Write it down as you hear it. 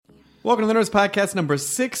Welcome to the Nerdist Podcast number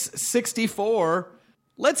 664.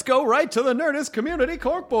 Let's go right to the Nerdist Community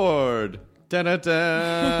Corkboard.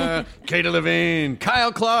 Da-da-da. Katie Levine,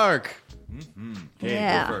 Kyle Clark.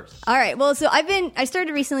 Hey, go first. All right. Well, so I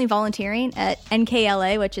started recently volunteering at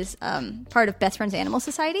NKLA, which is part of Best Friends Animal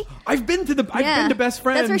Society. I've been to Best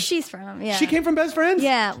Friends. That's where she's from. Yeah. She came from Best Friends?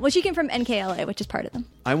 Yeah. Well, she came from NKLA, which is part of them.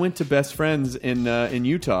 I went to Best Friends in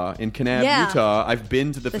Utah, in Kanab, Utah. I've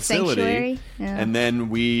been to the facility. Sanctuary. Yeah. And then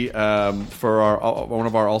we, for one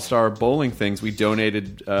of our all-star bowling things, we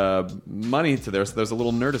donated money to there. So there's a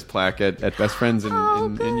little Nerdist plaque at Best Friends in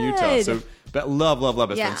Utah. So love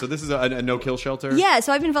Best Friends. So this is a no-kill shelter? Yeah,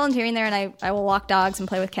 so I've been volunteering there, and I will walk dogs and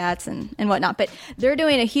play with cats and whatnot. But they're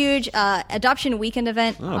doing a huge adoption weekend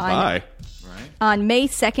event on May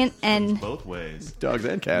 2nd. And both ways. Dogs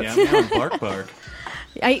and cats. Yeah, bark.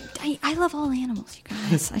 I love all animals, you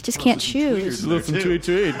guys. I just can't choose. Listen, tweet.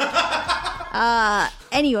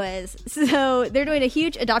 Anyways, so they're doing a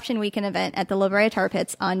huge adoption weekend event at the La Brea Tar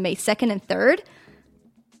Pits on May 2nd and 3rd.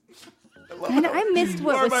 I missed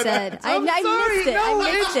what was said. I missed it. No,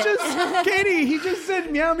 I missed it's it. just Katie. He just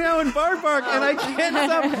said meow meow and bark, and I can't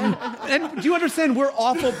stop. And do you understand? We're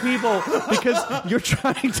awful people because you're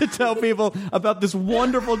trying to tell people about this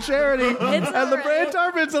wonderful charity at La Brea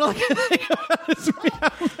Tar Pits, and all I can think about is meow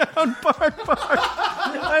meow and bark.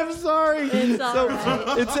 I'm sorry.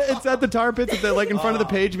 It's at the Tar Pits, in front of the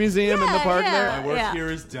Page Museum in the park there. My work here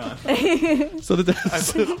is done. So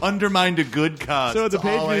I've undermined a good cause. So at the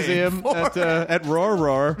Page Museum at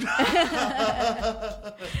Roar.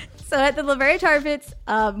 So at the La Brea Tar Pits,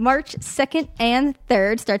 March 2nd and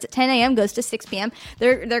 3rd, starts at 10 a.m., goes to 6 p.m.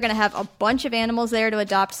 They're going to have a bunch of animals there to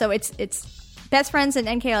adopt. So it's Best Friends and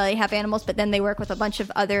NKLA have animals, but then they work with a bunch of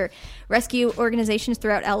other rescue organizations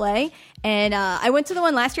throughout LA. And I went to the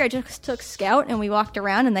one last year. I just took Scout, and we walked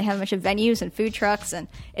around, and they have a bunch of venues and food trucks, and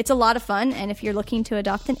it's a lot of fun. And if you're looking to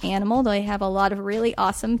adopt an animal, they have a lot of really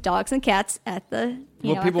awesome dogs and cats at the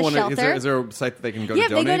shelter. Is there a site that they can go to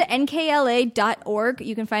donate? Yeah, they go to nkla.org.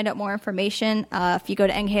 You can find out more information. If you go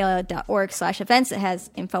to nkla.org/events, it has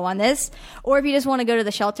info on this. Or if you just want to go to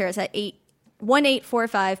the shelter, it's at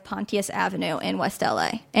 1845 Pontius Avenue in West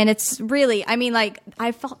LA. And it's really,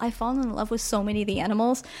 I've fallen in love with so many of the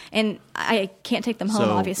animals, and I can't take them home,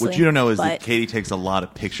 obviously. What you don't know is that Katie takes a lot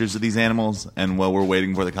of pictures of these animals, and while we're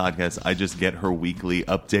waiting for the podcast, I just get her weekly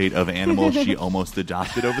update of animals she almost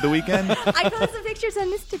adopted over the weekend. I post the pictures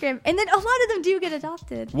on Instagram, and then a lot of them do get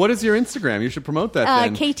adopted. What is your Instagram? You should promote that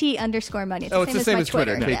then. KT_money. It's the same as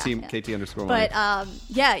Twitter. KT_money. But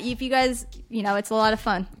if you guys, it's a lot of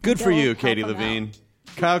fun. Good for you, Katie Levine.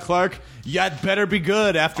 Kyle Clark, it better be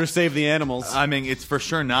good after Save the Animals. I mean, it's for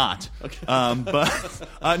sure not. Okay.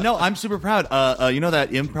 No, I'm super proud. You know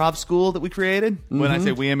that improv school that we created? Mm-hmm. When I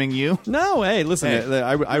say we, I mean you? No, hey, listen.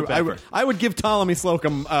 I would give Ptolemy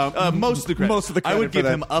Slocum most of the credit. Most of the credit. I would give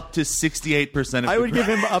him up to 68% of I would give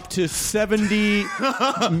him up to 70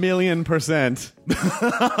 million %.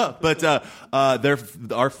 But they're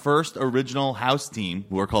our first original house team,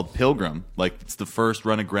 who are called Pilgrim. It's the first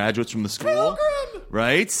run of graduates from the school. Pilgrim!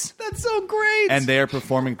 Right? That's so great. And they are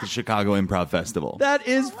performing at the Chicago Improv Festival. That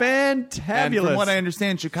is fantabulous. And from what I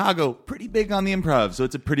understand, Chicago, pretty big on the improv, so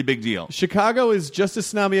it's a pretty big deal. Chicago is just as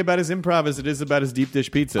snobby about his improv as it is about his deep dish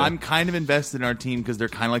pizza. I'm kind of invested in our team because they're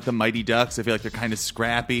kind of like the Mighty Ducks. I feel like they're kind of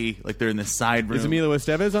scrappy, like they're in the side room. Is Emilio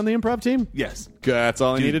Estevez on the improv team? Yes. That's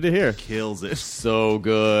all I needed to hear. Kills it. So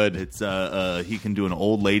good. It's he can do an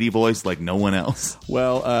old lady voice like no one else.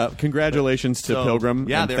 Well, congratulations to Pilgrim.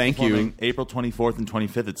 Yeah, and thank you. April 24th and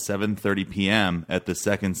 25th at 7:30 p.m. at the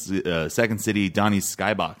Second City Donnie's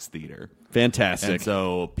Skybox Theater. Fantastic. And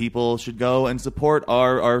so people should go and support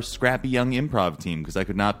our scrappy young improv team, because I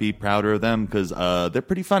could not be prouder of them, because they're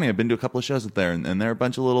pretty funny. I've been to a couple of shows up there, and they're a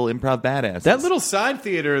bunch of little improv badasses. That little side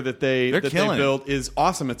theater that they built is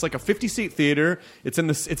awesome. It's like a 50-seat theater. It's in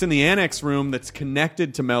the annex room that's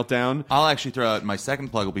connected to Meltdown. I'll actually throw out my second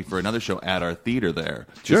plug will be for another show at our theater there.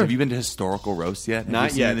 Sure. Have you been to Historical Roast yet?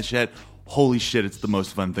 Not yet. In the shed? Holy shit, it's the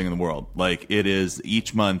most fun thing in the world. It is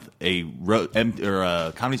each month a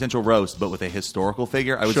Comedy Central roast, but with a historical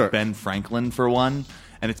figure. I was Ben Franklin for one,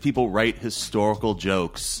 and it's people write historical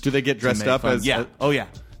jokes. Do they get dressed up as... Yeah. Oh, yeah.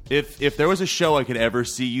 If there was a show I could ever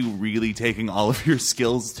see you really taking all of your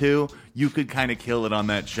skills to, you could kind of kill it on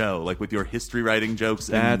that show, with your history writing jokes.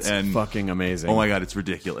 That's fucking amazing. Oh my God, it's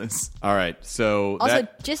ridiculous. All right, so also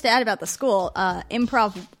just to add about the school,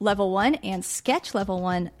 improv level 1 and sketch level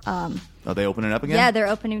 1. Are they opening up again? Yeah, they're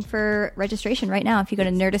opening for registration right now. If you go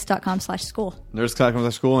to nerdist.com/school,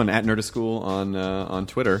 nerdist.com/school, and at nerdistschool on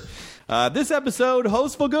Twitter. This episode,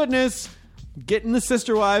 Hostful Goodness. Getting the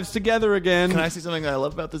sister wives together again. Can I say something that I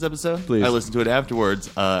love about this episode? Please. I listened to it afterwards,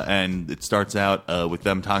 and it starts out with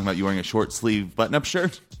them talking about you wearing a short sleeve button-up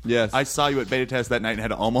shirt. Yes. I saw you at Beta Test that night and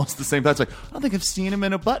had almost the same thoughts. Like, I don't think I've seen him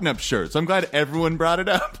in a button-up shirt, so I'm glad everyone brought it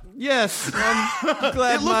up. Yes, I'm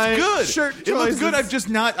glad It my looks good. shirt It looks choice good. is I've just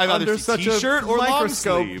not. I've under either such t-shirt a or long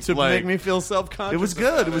microscope sleeve. to Like, make me feel self-conscious. It was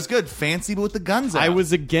good. It was good. Fancy, but with the guns out. I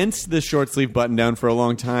was against the short sleeve button down for a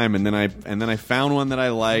long time, and then I found one that I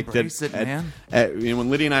liked. Embrace it, man. When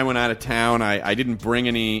Lydia and I went out of town, I didn't bring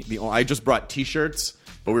any. I just brought T-shirts,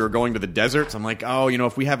 but we were going to the desert, so I'm like,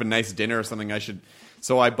 if we have a nice dinner or something, I should.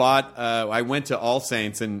 So I bought. I went to All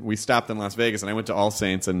Saints, and we stopped in Las Vegas, and I went to All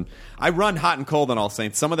Saints, and I run hot and cold on All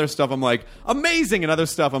Saints. Some of their stuff I'm like amazing, and other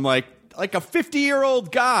stuff I'm like a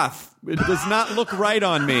 50-year-old goth. It does not look right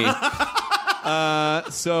on me. But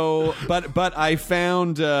I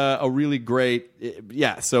found a really great.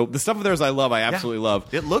 So the stuff of theirs I love. I absolutely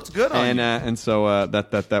love. It looked good on you. And so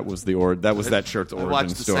that was that shirt's origin I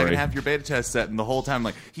watched the story. second half of your Beta Test set, and the whole time, I'm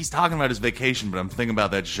like, he's talking about his vacation, but I'm thinking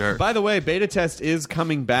about that shirt. By the way, Beta Test is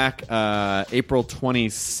coming back April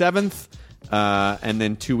 27th. And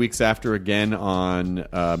then 2 weeks after again on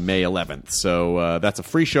May 11th. So that's a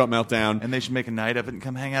free show at Meltdown. And they should make a night of it and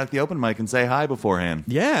come hang out at the open mic and say hi beforehand.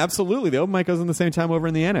 Yeah, absolutely. The open mic goes in the same time over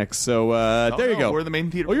in the Annex. So there you go. We're in the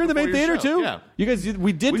main theater. Oh, you're in the main theater too? Yeah. You guys,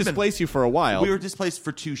 we displace you for a while. We were displaced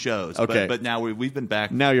for 2 shows. Okay. But now we've been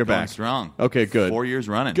back. Now you're going back. strong. Okay, good. 4 years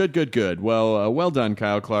running. Good. Well done,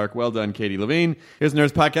 Kyle Clark. Well done, Katie Levine. Here's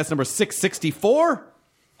Nerds Podcast number 664.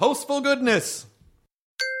 Hostful Goodness.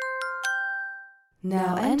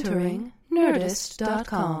 Now entering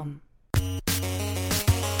Nerdist.com.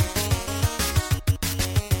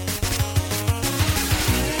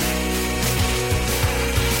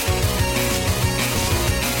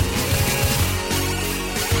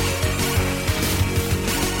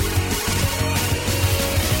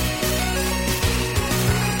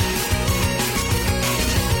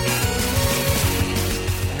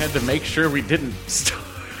 I had to make sure we didn't start.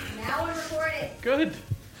 Now we're recording. Good.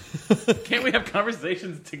 Can't we have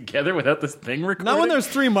conversations together without this thing recording? Not when there's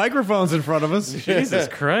 3 microphones in front of us. Jesus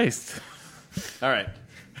Christ. All right.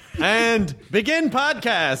 And begin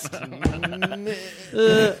podcast.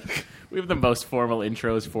 We have the most formal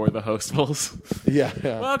intros for the hostfuls. Yeah.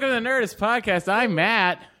 Welcome to the Nerdist Podcast. I'm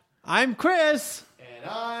Matt. I'm Chris. And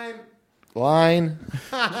I'm Line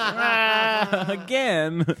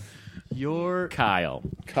Again. You're Kyle.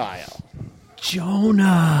 Kyle.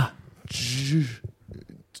 Jonah.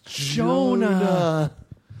 Jonah.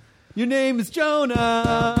 Your name is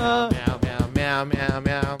Jonah. Meow, meow, meow, meow,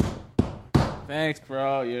 meow. Thanks,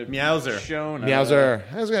 bro. You Meowser. Shown Meowser.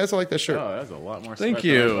 I like that shirt. Oh, that's a lot more Thank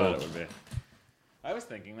special than you. I thought it would be. I was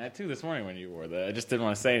thinking that too this morning when you wore that. I just didn't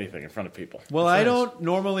want to say anything in front of people. Well, I don't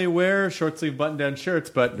normally wear short sleeve button down shirts,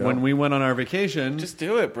 but when we went on our vacation, Just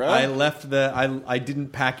do it, bro. I left I didn't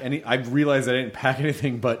pack any. I realized I didn't pack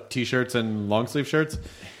anything but t-shirts and long sleeve shirts.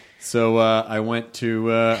 So I went to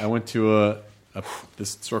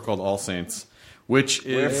this store called All Saints, which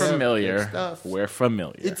We're is familiar. good stuff. We're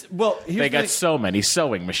familiar. here's They the got thing. so many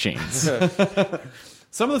sewing machines.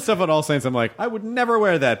 Some of the stuff at All Saints, I'm like, I would never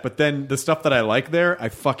wear that. But then the stuff that I like there, I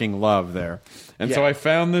fucking love there. And so Yeah. I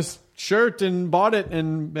found this shirt and bought it,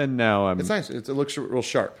 and now I'm. It's nice. It looks real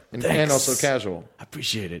sharp and Thanks. also casual. I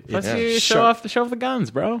appreciate it. Plus, Yeah. you show off the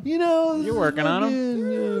guns, bro. You know, You're working on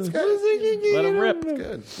them. Let them rip.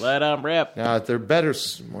 Good. Let them rip. Now they're better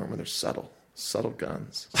more when they're subtle. Subtle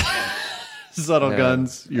guns. Subtle Yeah.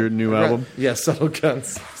 Guns, your new album. Yeah, subtle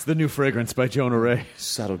guns. It's the new fragrance by Jonah Ray.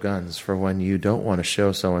 Subtle guns for when you don't want to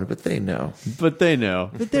show someone, but they know. But they know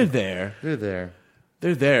that they're there. They're there.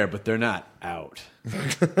 They're there, but they're not out.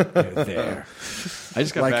 They're there. I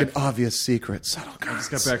just got Like back. an obvious secret. Subtle guns. I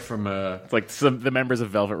just got back from. It's like the members of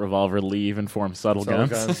Velvet Revolver leave and form Subtle Subtle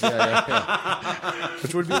Guns. guns. Yeah.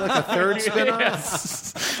 Which would be like a third spin-off.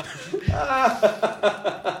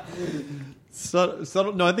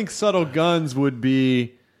 Subtle. No, I think Subtle Guns would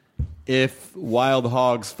be if Wild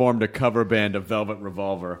Hogs formed a cover band of Velvet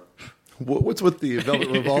Revolver. What's with the Velvet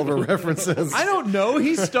Revolver references? I don't know.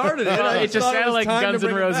 He started it. I It just thought sounded was like time to Guns N'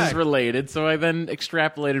 bring it Roses back. related, so I then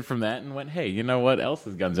extrapolated from that and went, hey, you know what else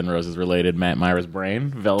is Guns N' Roses related? Matt Myra's brain,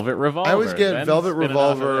 Velvet Revolver. I always get Then Velvet spin it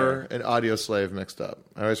off of Revolver there. and Audio Slave mixed up.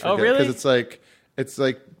 I always forget really? because it's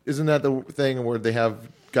like, isn't that the thing where they have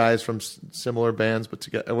guys from similar bands but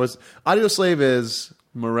together? It was Audio Slave is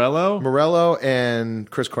Morello? Morello and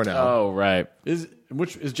Chris Cornell. Oh, right. Is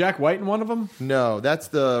Which is Jack White in one of them? No, that's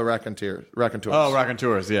the Raconteurs. Oh,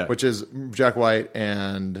 Raconteurs, yeah. Which is Jack White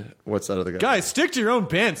and what's that other guy? Guys, stick to your own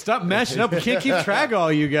band. Stop mashing up. We can't keep track of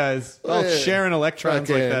all you guys. All sharing electrons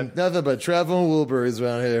like that. Nothing but travel Wilburys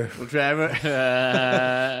around here.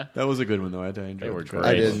 That was a good one, though. I enjoyed They were it. great.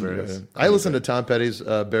 I did. I listen to Tom Petty's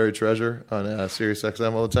Buried Treasure on Sirius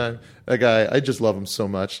XM all the time. That guy, I just love him so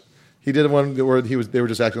much. He did one where they were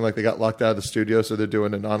just acting like they got locked out of the studio, so they're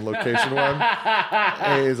doing an on-location one.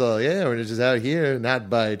 And he's all, yeah, we're just out here, not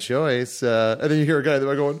by choice. And then you hear a guy in the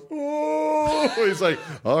back going, oh. He's like,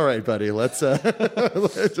 all right, buddy, let's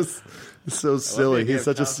just... It's so silly. He's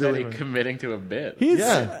such a silly man. Committing to a bit. He's.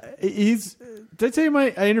 Did I tell you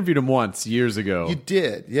I interviewed him once years ago? You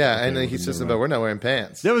did, yeah. And then he says about, we're not wearing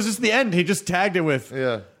pants. That was just the end. He just tagged it with,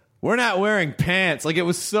 we're not wearing pants. Like, it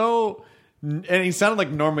was so... And he sounded like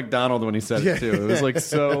Norm Macdonald when he said it, too. It was like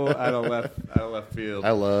so out of left field. I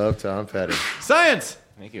love Tom Petty. Science!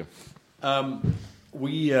 Thank you. I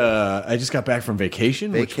just got back from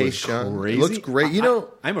vacation. Which was crazy. It looks great. You know,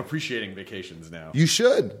 I'm appreciating vacations now. You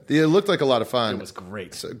should. It looked like a lot of fun. It was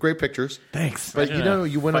great. So, great pictures. Thanks. But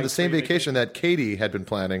you went on the same vacation that Katie had been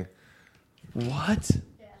planning. What?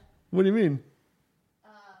 Yeah. What do you mean?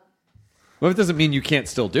 Well, it doesn't mean you can't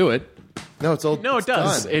still do it. No, it's all. No, it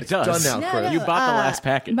does. Done. It does. It's done now, Chris. You bought the last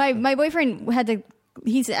package. My boyfriend had to.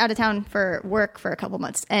 He's out of town for work for a couple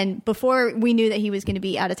months, and before we knew that he was going to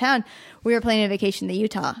be out of town, we were planning a vacation to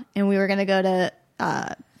Utah, and we were going to go to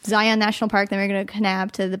Zion National Park, then we were going to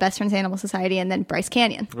Kanab to the Best Friends Animal Society, and then Bryce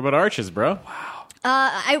Canyon. What about Arches, bro? Wow.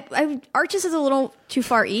 Arches is a little too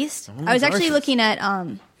far east. I was actually looking at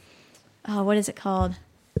what is it called?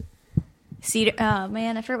 Cedar. Oh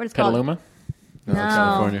man, I forget what it's called. Petaluma? No,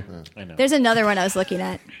 California. I know. There's another one I was looking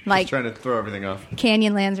at, like Trying to throw everything off.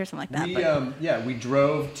 Canyonlands or something like that. We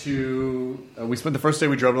drove to. We spent the first day.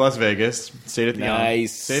 We drove to Las Vegas. Stayed at the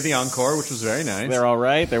Encore, which was very nice. They're all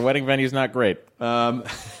right. Their wedding venue's not great. And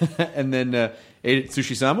then ate at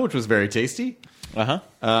Sushi Sama, which was very tasty.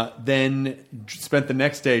 Then spent the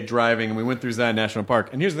next day driving, and we went through Zion National Park.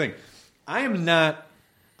 And here's the thing: I'm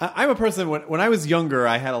a person. When I was younger,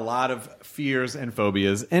 I had a lot of fears and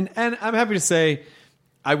phobias, and I'm happy to say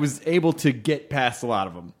I was able to get past a lot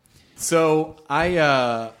of them. So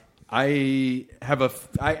I'm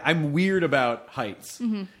weird about heights,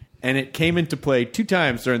 and it came into play 2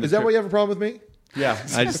 times during the Is that trip. why you have a problem with me? Yeah,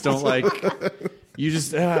 I just don't like. You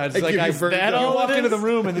just, it's like I walk into the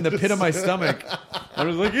room and in the pit of my stomach, I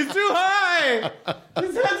was like, "It's too high.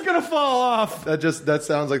 His head's gonna fall off." That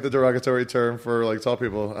sounds like the derogatory term for like tall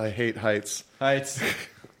people. I hate heights. Heights.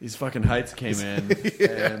 These fucking heights came in.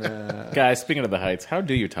 And, Guys, speaking of the heights, how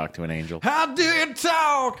do you talk to an angel? how do you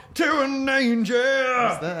talk to an angel?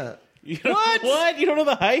 What's that? What? You don't know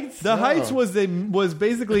the heights? The heights was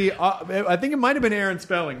basically. I think it might have been Aaron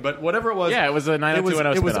Spelling, but whatever it was. Yeah, it was a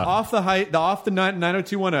 90210 It was spin-off. off the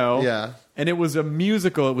 90210. Yeah. And it was a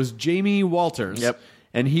musical. It was Jamie Walters. Yep.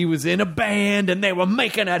 And he was in a band, and they were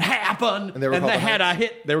making it happen. And they were called the had a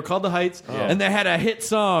hit. They were called the Heights, Yeah. and they had a hit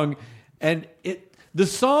song, and the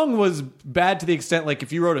song was bad to the extent, like,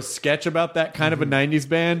 if you wrote a sketch about that kind of a 90s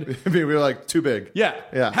band. We were like too big. Yeah.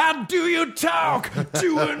 Yeah. How do you talk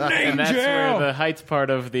to an angel? And that's where the heights part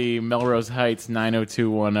of the Melrose Heights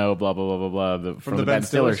 90210 blah, blah, blah, blah, blah, from the Ben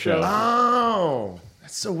Stiller show. Oh,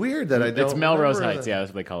 that's so weird that I don't. It's Melrose remember Heights. that. Yeah,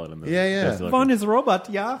 that's what they call it in the Yeah. Ben Stiller Vaughn show. is a robot,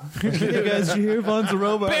 yeah. You guys hear Vaughn's a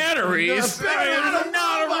robot. Batteries? I'm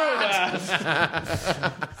not a robot.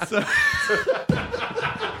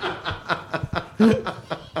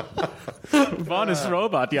 Vaughn is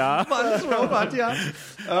robot, yeah. Vaughn's a robot, yeah.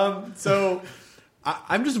 So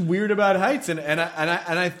I'm just weird about heights, and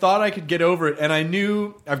I thought I could get over it, and I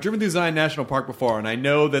knew I've driven through Zion National Park before, and I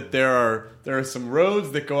know that there are some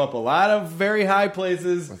roads that go up a lot of very high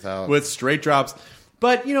places with straight drops.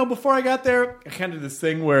 But before I got there, I kind of did this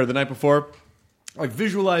thing where the night before, I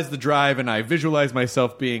visualized the drive, and I visualized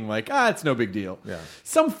myself being like, it's no big deal. Yeah.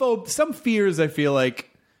 Some fears, I feel like,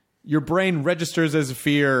 your brain registers as a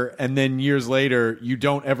fear, and then years later, you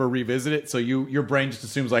don't ever revisit it. So your brain just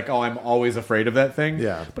assumes like, I'm always afraid of that thing.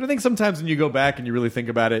 Yeah. But I think sometimes when you go back and you really think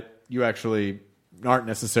about it, you actually aren't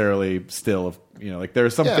necessarily still. Like there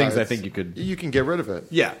are some things I think you can get rid of it.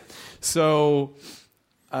 Yeah. So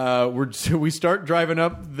we start driving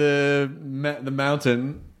up the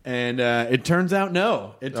mountain, and it turns out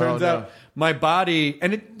no. It turns out my body,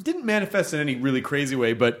 and it didn't manifest in any really crazy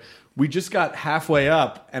way, but we just got halfway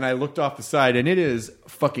up, and I looked off the side, and it is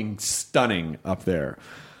fucking stunning up there.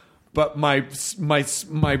 But my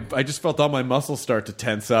I just felt all my muscles start to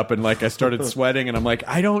tense up, and like I started sweating, and I'm like,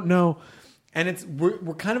 I don't know. And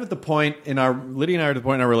we're kind of at the point Lydia and I are at the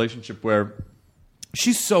point in our relationship where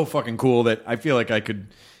she's so fucking cool that I feel like I could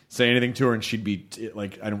say anything to her and she'd be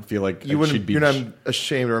like, I don't feel like she'd be. You're not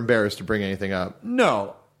ashamed or embarrassed to bring anything up.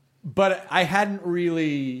 No, but I hadn't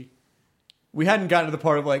really. We hadn't gotten to the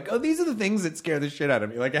part of like, oh, these are the things that scare the shit out of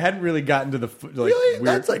me. Like, I hadn't really gotten to the Really? weird.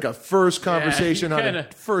 That's like a first conversation on kinda-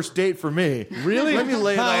 a first date for me. Really? Let me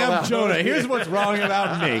lay it Hi, all I'm out. Jonah. Here's what's wrong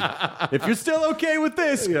about me. If you're still okay with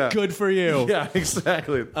this, good for you. Yeah,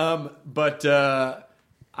 exactly. But I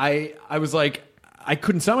was like, I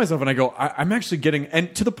couldn't stop myself, and I go, I'm actually getting,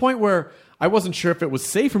 and to the point where I wasn't sure if it was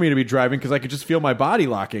safe for me to be driving because I could just feel my body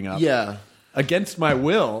locking up. Yeah. Against my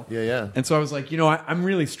will. Yeah. And so I was like, I'm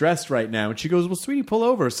really stressed right now. And she goes, well, sweetie, pull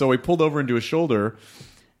over. So we pulled over into a shoulder.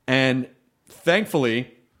 And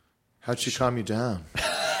thankfully... How'd she calm you down?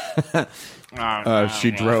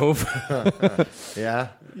 She drove. Yeah?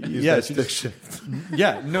 Yeah, That stick shift.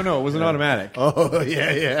 Yeah. No, it was an automatic. Oh,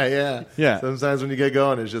 yeah. Yeah. Sometimes when you get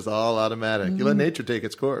going, it's just all automatic. You let nature take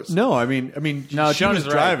its course. No, I mean, No, she Jonah's was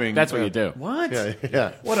right. driving. That's what you do. What?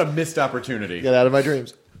 Yeah. What a missed opportunity. Get out of my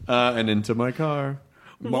dreams. And into my car.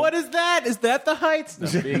 What is that? Is that the heights?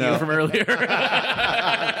 No, being No. you from earlier.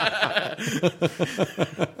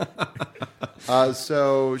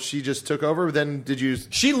 So she just took over. Then did you?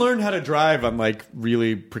 She learned how to drive on like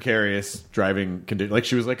really precarious driving conditions. Like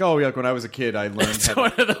she was like, oh, yeah, like when I was a kid, I learned It's how to...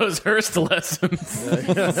 one of those Hearst lessons.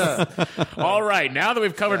 All right, now that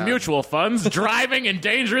we've covered mutual funds, driving in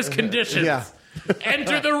dangerous conditions. Yeah.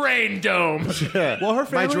 Enter the rain dome. Well, her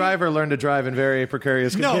family... My driver learned to drive in very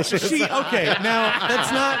precarious No, conditions. okay, now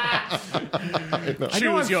that's not... I know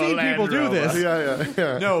Choose I've your seen Land people do Rover. this.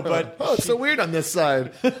 Yeah. No, but... Oh, it's so weird on this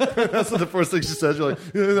side. That's what the first thing she says. You're like,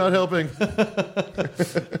 you're not helping.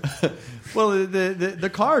 Well, the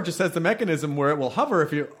car just has the mechanism where it will hover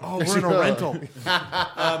if you... Oh, we're in a rental.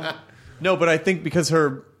 No, but I think because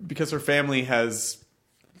her family has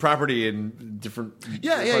property in different parts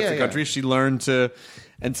of the country, she learned to...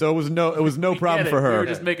 And so it was no problem for her. We were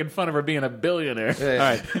just making fun of her being a billionaire. All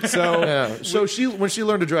right, so... Yeah. So when she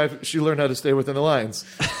learned to drive, she learned how to stay within the lines.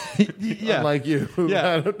 Yeah. Unlike you, who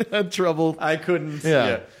had trouble. I couldn't.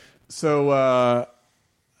 Yeah. So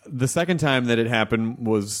the second time that it happened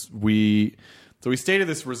was we stayed at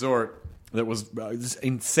this resort that was just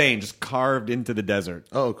insane, just carved into the desert.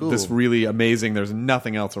 Oh, cool. This really amazing. There's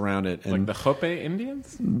nothing else around it. And Like the Hopi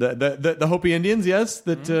Indians? the Hopi Indians, yes,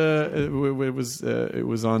 that it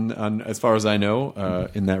was on as far as I know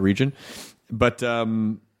in that region. But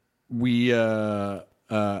I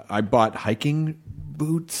bought hiking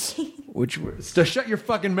boots, which were shut your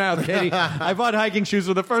fucking mouth, Katie. I bought hiking shoes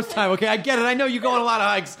for the first time. Okay, I get it. I know you go on a lot of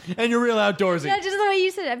hikes and you're real outdoorsy. Yeah, just the way you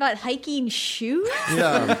said it about hiking shoes.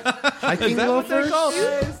 Yeah. Hiking Is that what they're loafers?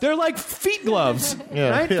 called? They're like feet gloves, Yeah,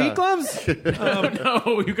 right? yeah. Feet gloves.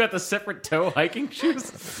 No, you got the separate toe hiking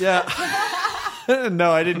shoes? Yeah.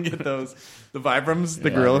 No, I didn't get those. The Vibrams, the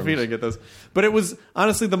gorilla feet, I get those. But it was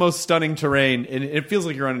honestly the most stunning terrain, and it feels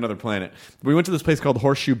like you're on another planet. We went to this place called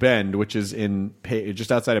Horseshoe Bend, which is in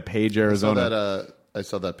just outside of Page, Arizona. I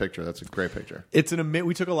saw that picture. That's a great picture.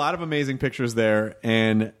 We took a lot of amazing pictures there,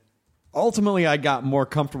 and ultimately I got more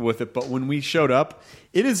comfortable with it. But when we showed up,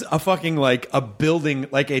 it is a fucking like a building,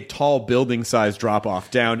 like a tall building size drop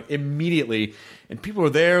off down immediately, and people were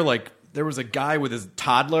there like. There was a guy with his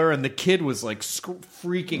toddler, and the kid was like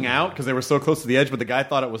freaking out because they were so close to the edge. But the guy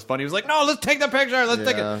thought it was funny. He was like, "No, let's take the picture. Let's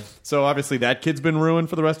take it." So obviously, that kid's been ruined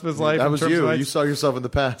for the rest of his life. That was you. You saw yourself in the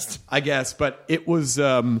past. I guess, but it was.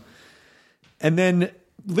 And then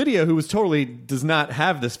Lydia, who does not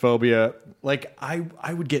have this phobia, like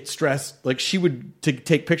I would get stressed. Like she would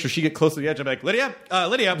take pictures. She'd get close to the edge. I'd be like, Lydia,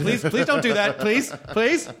 please don't do that. Please.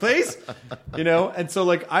 You know? And so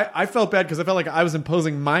like I felt bad because I felt like I was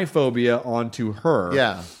imposing my phobia onto her.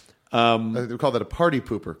 Yeah. They call that a party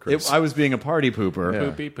pooper, Chris. I was being a party pooper.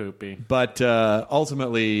 Yeah. Poopy. But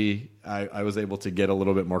ultimately, I was able to get a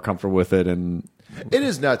little bit more comfortable with it, and It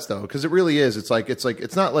is nuts though, because it really is. It's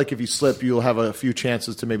not like if you slip, you'll have a few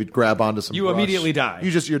chances to maybe grab onto some. You brush. immediately die.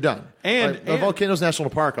 You're done. And Volcanoes National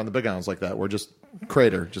Park on the Big Islands like that, we're just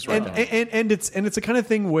crater, just right down. And it's a kind of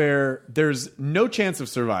thing where there's no chance of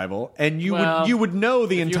survival, and you would know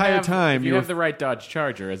the entire time. If you have the right Dodge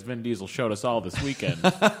Charger, as Vin Diesel showed us all this weekend,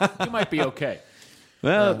 you might be okay.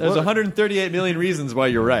 Well, there's 138 million reasons why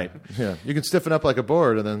you're right. Yeah, you can stiffen up like a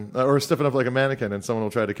board, and then or stiffen up like a mannequin, and someone will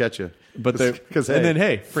try to catch you. But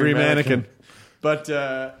free mannequin. But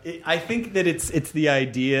I think that it's the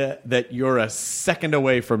idea that you're a second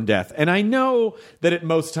away from death, and I know that at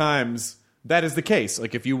most times that is the case.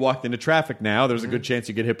 Like if you walked into traffic now, there's a good chance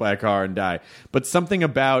you get hit by a car and die. But something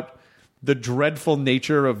about the dreadful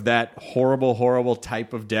nature of that horrible, horrible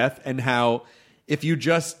type of death, and how if you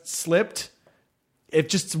just slipped, if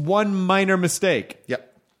just one minor mistake.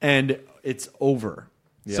 Yep. And it's over.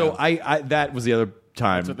 Yeah. So I that was the other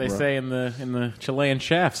time. That's what they say in the Chilean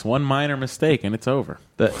chefs. One minor mistake and it's over.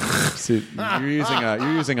 See, you're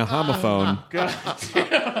using a homophone.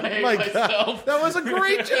 Oh my God. That was a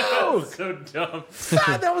great joke. So dumb.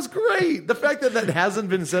 God, that was great. The fact that hasn't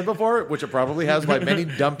been said before, which it probably has by many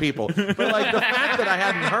dumb people, but like the fact that I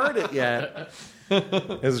hadn't heard it yet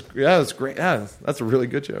is great. Yeah, that's a really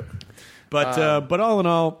good joke. But all in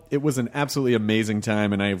all, it was an absolutely amazing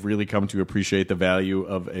time, and I've really come to appreciate the value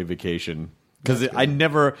of a vacation. Because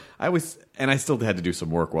I still had to do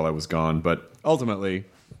some work while I was gone, but ultimately,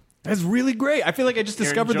 it's really great. I feel like I just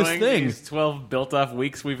discovered this thing. These 12 built-off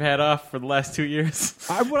weeks we've had off for the last 2 years.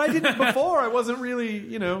 What I didn't before, I wasn't really,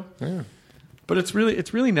 Yeah. But it's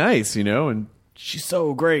really nice, and she's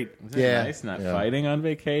so great. Isn't it nice not fighting on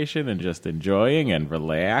vacation and just enjoying and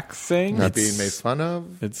relaxing? Not being made fun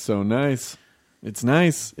of. It's so nice. It's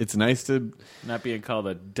nice. It's nice to... Not being called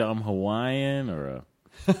a dumb Hawaiian or a...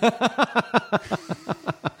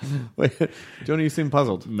 Wait, Jonah, you seem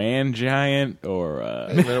puzzled. Man giant or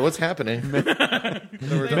Wait a minute, what's happening?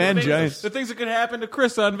 Man giant. The things that could happen to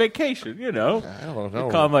Chris on vacation, I don't know.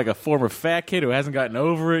 Call him like a former fat kid who hasn't gotten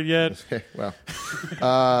over it yet. Well,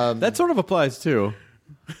 that sort of applies too.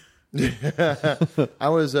 I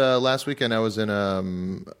was last weekend. I was in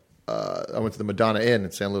I went to the Madonna Inn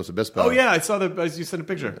in San Luis Obispo. Oh yeah, I saw as you sent a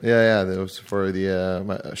picture. Yeah. That was for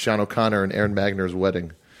the Sean O'Connor and Aaron Magner's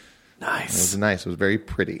wedding. Nice. It was nice. It was very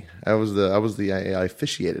pretty. I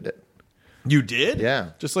officiated it. You did?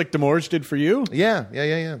 Yeah. Just like Entourage did for you? Yeah.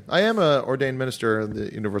 I am an ordained minister of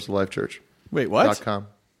the Universal Life Church. Wait, what? .com.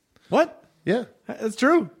 What? Yeah. That's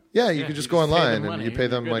true. Yeah, you can just go online and you pay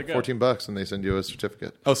them You're like good to go. $14 and they send you a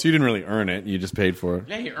certificate. Oh, so you didn't really earn it. You just paid for it.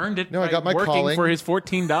 Yeah, he earned it. No, I by got my working calling. for his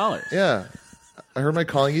 $14. Yeah. I heard my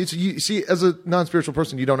calling. You see, as a non-spiritual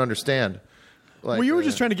person, you don't understand. Like, Well, you were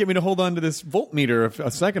just trying to get me to hold on to this voltmeter a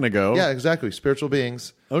second ago. Yeah, exactly. Spiritual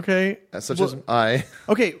beings, Okay. such as I.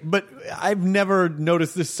 Okay, but I've never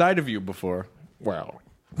noticed this side of you before. Wow.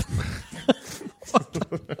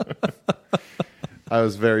 I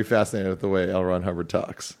was very fascinated with the way L. Ron Hubbard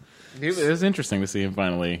talks. It was interesting to see him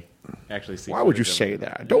finally actually see. Why would you say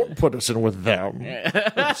that? Don't put us in with them.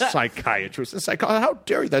 Psychiatrists and psychologists. How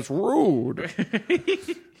dare you? That's rude.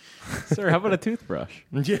 Sir, how about a toothbrush?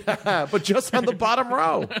 Yeah, but just on the bottom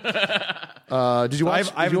row. Did you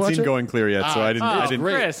watch? I haven't seen it? Going Clear yet, so I didn't. I didn't.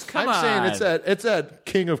 Chris, come I'm on. saying it's at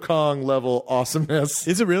King of Kong level awesomeness.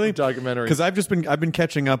 Is it really documentary? Because I've been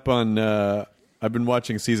catching up on. I've been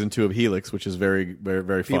watching season 2 of Helix, which is very, very,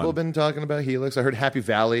 very fun. People have been talking about Helix. I heard Happy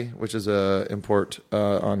Valley, which is a import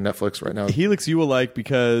on Netflix right now. Helix you will like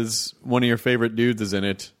because one of your favorite dudes is in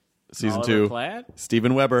it. Season Oliver 2, Platt?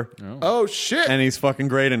 Steven Weber, Oh shit! and he's fucking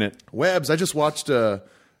great in it. Webbs. I just watched a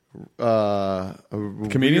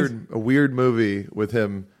weird movie with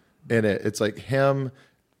him in it. It's like him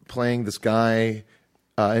playing this guy,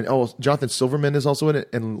 and Jonathan Silverman is also in it,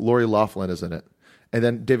 and Lori Loughlin is in it, and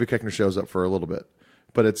then David Koechner shows up for a little bit.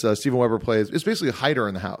 But it's Steven Weber plays. It's basically Hider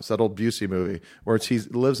in the House, that old Busey movie, where he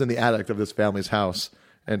lives in the attic of this family's house,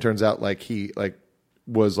 and it turns out like he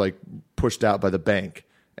was pushed out by the bank.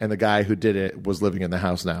 And the guy who did it was living in the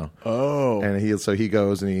house now. Oh, and he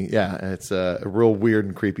goes and it's a real weird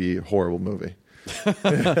and creepy, horrible movie.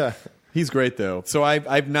 he's great though. So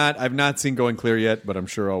I've not seen Going Clear yet, but I'm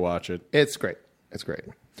sure I'll watch it. It's great. It's great.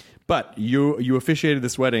 But you officiated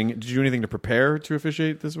this wedding. Did you do anything to prepare to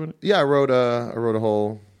officiate this wedding? Yeah, I wrote a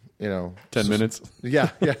whole 10 minutes. Yeah.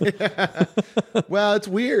 Well, it's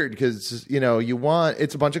weird because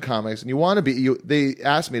it's a bunch of comics and you want to be. They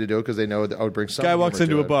asked me to do it because they know that I would bring some. Guy walks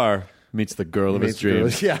into a bar, meets the girl of his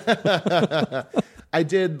dreams. Yeah, I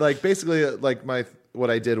did basically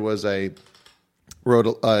what I did was I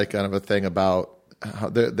wrote kind of a thing about how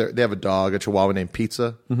they have a dog, a Chihuahua named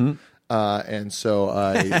Pizza. Mm-hmm. And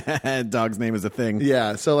so dog's name is a thing.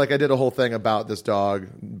 Yeah, so I did a whole thing about this dog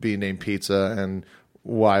being named Pizza and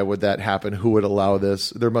why would that happen? Who would allow this?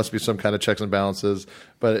 There must be some kind of checks and balances,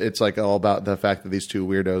 but it's all about the fact that these two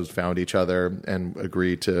weirdos found each other and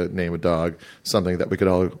agreed to name a dog something that we could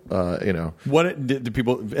all, What did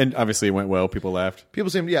people? And obviously it went well. People laughed. People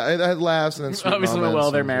seemed, I had laughs and then sweet obviously went moments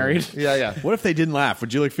well. They're and- married. Yeah. What if they didn't laugh?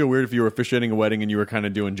 Would you feel weird if you were officiating a wedding and you were kind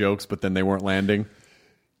of doing jokes, but then they weren't landing?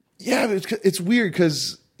 Yeah, but it's weird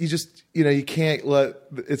because you just you can't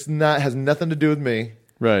has nothing to do with me.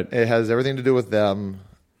 Right. It has everything to do with them.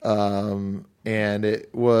 And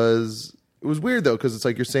it was weird though because it's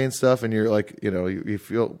you're saying stuff and you're you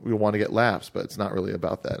feel you want to get laughs, but it's not really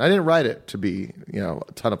about that. And I didn't write it to be a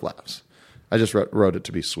ton of laughs. I just wrote it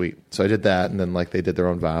to be sweet. So I did that, and then they did their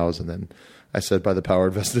own vows, and then I said, by the power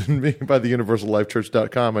invested in me by the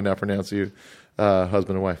universallifechurch.com, I now pronounce you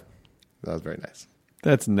husband and wife. That was very nice.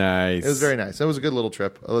 That's nice. It was very nice. It was a good little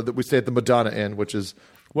trip. We stayed at the Madonna Inn, which is...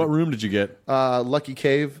 What room did you get? Lucky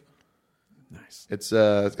Cave. Nice. It's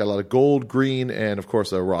got a lot of gold, green, and, of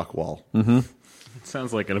course, a rock wall. Mm-hmm. It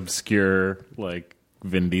sounds like an obscure, like,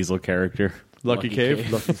 Vin Diesel character. Lucky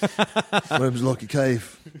Cave? My name's Lucky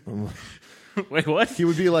Cave. Wait, what? He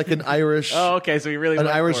would be like an Irish... Oh, okay, so he really an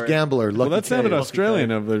went Irish for it. gambler. Lucky Well, that sounded Cave.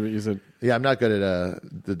 Australian. Of the you said Yeah, I'm not good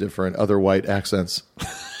at the different other white accents.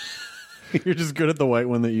 you're just good at the white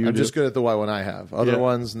one that you. I'm do. just good at the white one I have. Other Yeah.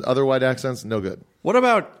 ones, other white accents, no good. What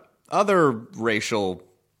about other racial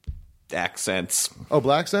accents? Oh,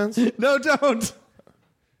 black sense? No, don't.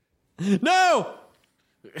 No.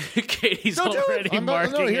 Katie's Don't do it. already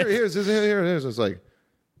marking No, it. here's. It's like,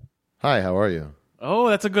 hi, how are you? Oh,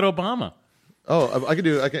 that's a good Obama. Oh, I can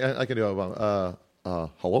do Obama.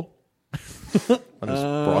 Hello? My name is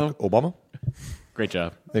Barack Obama. Great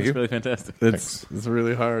job. Thank That's you. really fantastic. It's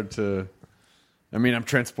really hard to. I mean, I'm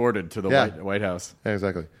transported to the Yeah. White House. Yeah,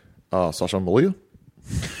 exactly. Sasha Malia?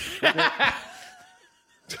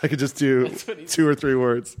 I could just do 2 or 3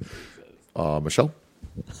 words. Michelle?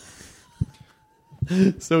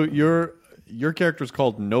 So your character is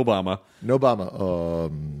called Nobama.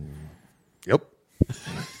 Nobama. Yep.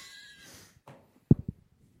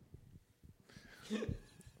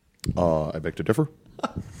 I beg to differ.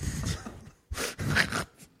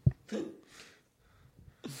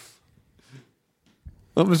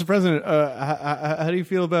 Well, Mr. President, how do you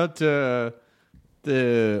feel about the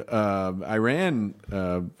Iran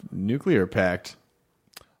nuclear pact?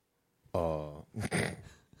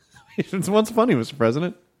 It's once funny, Mr.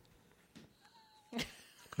 President.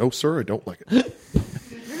 No, sir, I don't like it.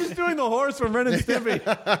 You're just doing the horse from Ren and Stimpy.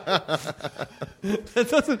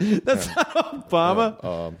 That's not Obama.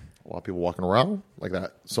 A lot of people walking around like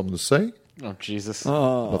that. Something to say. Oh, Jesus.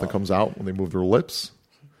 Nothing comes out when they move their lips.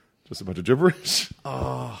 Just a bunch of gibberish.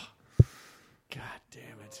 God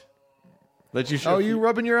damn it. Let you show. Oh, you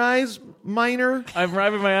rubbing your eyes, minor? I'm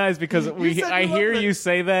rubbing my eyes because I hear love you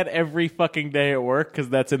say that every fucking day at work because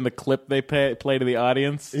that's in the clip they play to the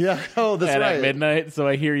audience. Yeah. Oh, that's right. At midnight, so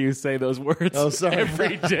I hear you say those words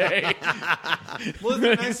every day. Well, is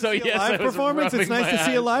it nice So, to see yes, a live I was performance? It's rubbing nice my to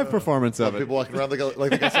see a eyes. live performance of it. People walking around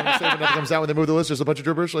like they got something to say, but nothing comes out when they move the list. There's a bunch of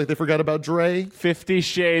gibberish, like they forgot about Dre. 50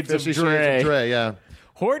 Shades 50 of Shades Dre. of Dre, yeah.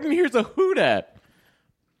 Horton, here's a hoot at.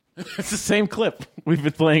 It's the same clip. We've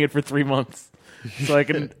been playing it for 3 months. So I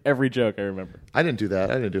can every joke I remember. I didn't do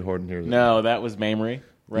that. I didn't do Horton here. No, that was Mamery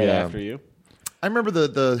right Yeah. after you. I remember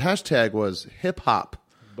the hashtag was hip hop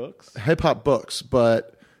Books. books,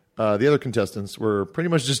 but the other contestants were pretty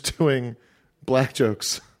much just doing black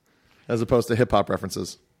jokes as opposed to hip hop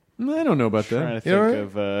references. I don't know about Trying that. to You all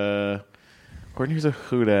think of Horton, here's a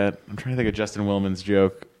hoot at. I'm trying to think of Justin Willman's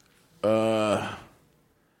joke. I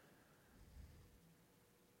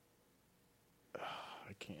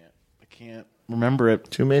can't remember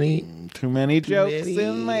it. Too many Too many jokes many.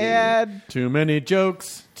 in my head. Too many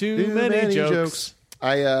jokes. Too many jokes.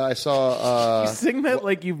 I saw Sing that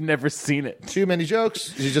like you've never seen it. too many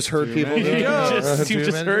jokes. You just heard people many do it. jokes. You Too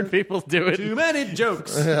just many heard jokes. people do it. Too many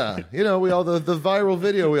jokes. Yeah, you know, we all the viral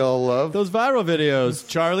video we all love. Those viral videos.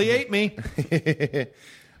 Charlie ate me.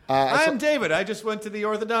 I I'm David. I just went to the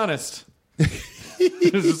orthodontist.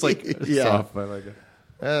 It's just like Yeah. soft. I like it.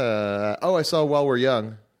 I saw While We're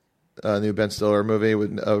Young, a new Ben Stiller movie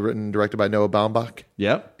written and directed by Noah Baumbach.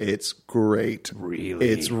 Yep. It's great. Really?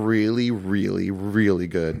 It's really, really, really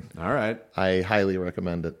good. All right. I highly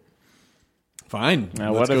recommend it. Fine.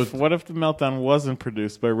 Now, Let's what if the Meltdown wasn't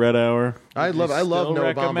produced by Red Hour? I love still Noah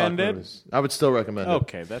recommend Baumbach it? movies. I would still recommend it.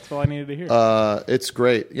 Okay, that's all I needed to hear. It's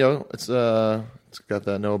great. You know, it's got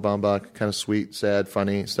that Noah Baumbach kind of sweet, sad,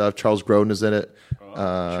 funny stuff. Charles Grodin is in it.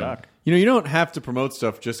 Shock. You know, you don't have to promote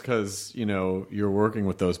stuff just because, you know, you're working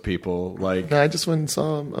with those people. Like, I just went and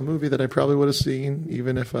saw a movie that I probably would have seen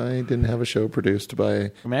even if I didn't have a show produced by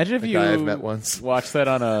Imagine if a you guy I've met once. watched that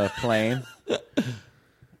on a plane.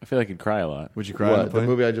 I feel like you'd cry a lot. would you cry on a What, the plane?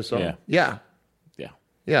 movie I just saw? Yeah. Yeah. Yeah.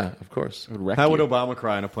 Yeah, of course. It would wreck How you. would Obama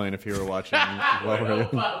cry on a plane if he were watching?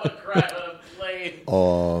 Obama cry on a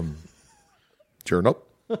plane? Cheering up.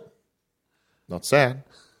 Not sad.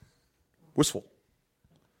 Wistful.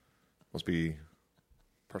 Must be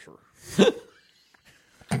pressure.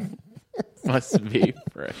 Must be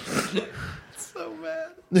fresh.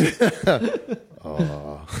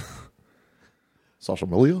 Sasha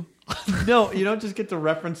Malia. No, you don't just get to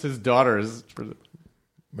reference his daughters.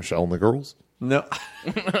 Michelle and the girls. No.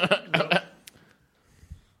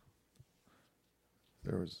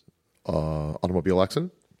 There was automobile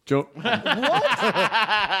accident. Man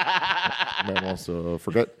wants to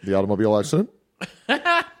forget the automobile accident.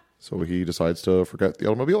 So he decides to forget the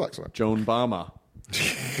automobile accident. Joan Bama.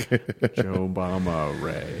 Joan Bama,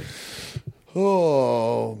 Ray.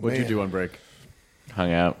 Oh, What'd you do on break?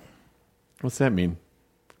 Hung out. What's that mean?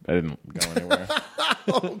 I didn't go anywhere.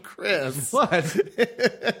 Oh, Chris. What?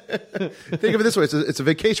 Think of it this way. It's a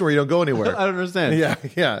vacation where you don't go anywhere. I don't understand.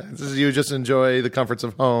 Yeah. This is you just enjoy the comforts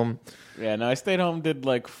of home. Yeah, no, I stayed home, did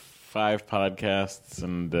like 5 podcasts,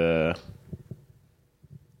 and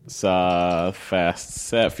saw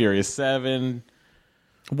Furious 7.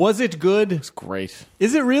 Was it good? It's great.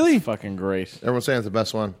 Is it really? Fucking great. Everyone's saying it's the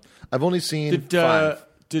best one. I've only seen 5.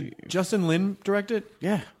 Did Justin Lin direct it?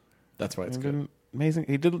 Yeah. That's why it's It's good. been amazing.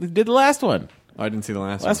 He did the last one. Oh, I didn't see the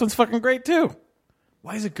last Last one. one's fucking great, too.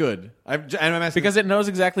 Why is it good? I'm asking Because it knows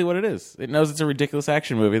exactly what it is. It knows it's a ridiculous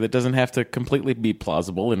action movie that doesn't have to completely be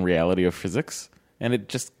plausible in reality of physics. And it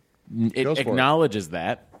just Goes for it. acknowledges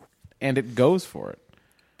that, and it goes for it.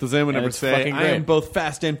 Does anyone And ever it's say, fucking I am great. both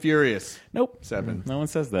fast and furious? Nope. 7. No one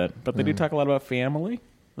says that. But they do talk a lot about family.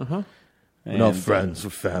 Uh-huh. We're not friends, we're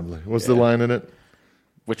family. What's the line in it?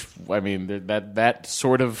 Which, I mean, that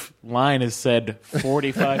sort of line is said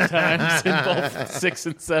 45 times in both 6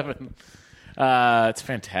 and 7. It's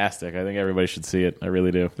fantastic. I think everybody should see it. I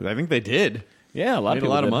really do. I think they did. Yeah, a lot of Made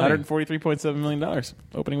a people lot of did. money. $143.7 million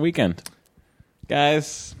opening weekend.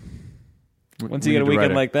 Guys, once We you get need a to write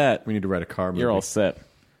weekend like that, We need to write a car movie. you're all set.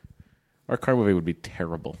 Our car movie would be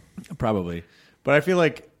terrible. Probably. But I feel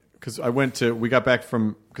like, because we got back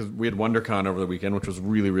from, because we had WonderCon over the weekend, which was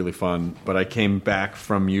really, really fun. But I came back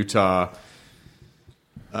from Utah.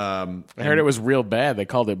 I heard it was real bad. They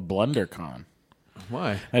called it BlunderCon.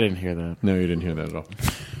 Why? I didn't hear that. No, you didn't hear that at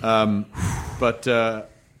all. But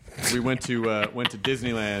we went to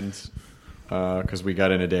Disneyland because we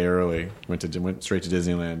got in a day early. Went straight to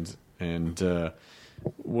Disneyland, and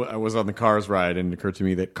I was on the Cars ride, and it occurred to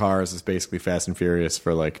me that Cars is basically Fast and Furious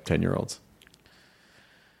for like 10-year-olds.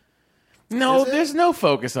 No, there's no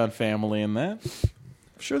focus on family in that.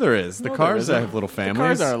 Sure, there is. The No, Cars there isn't. have little families. The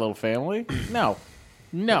cars are a little family. No.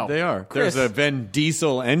 They are. Chris. There's a Vin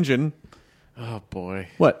Diesel engine. Oh, boy.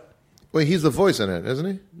 What? Wait, he's the voice in it, isn't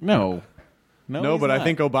he? No, No, he's but I not.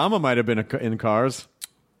 think Obama might have been in Cars.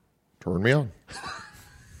 Turn me on.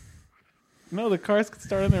 No, the cars can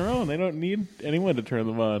start on their own. They don't need anyone to turn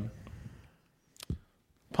them on.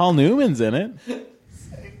 Paul Newman's in it.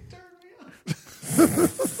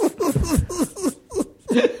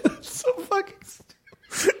 So fucking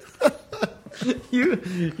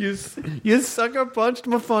you sucker punched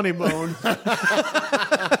my funny bone.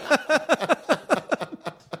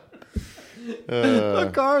 A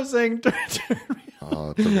car saying turn me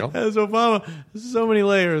on. Turn me on. As Obama, so many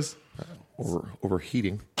layers.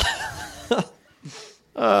 Overheating.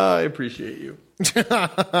 I appreciate you.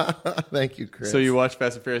 Thank you, Chris. So you watched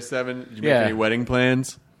Fast and Furious 7? Did you make Yeah. any wedding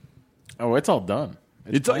plans? Oh, it's all done.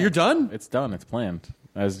 You're done? It's done. It's planned.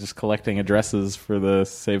 I was just collecting addresses for the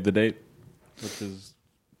Save the Date, which is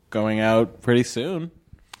going out pretty soon.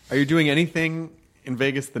 Are you doing anything in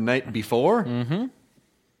Vegas the night before? Mm-hmm.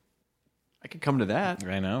 I could come to that.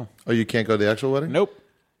 I know. Oh, you can't go to the actual wedding? Nope.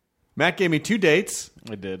 Matt gave me 2 dates.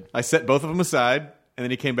 I did. I set both of them aside, and then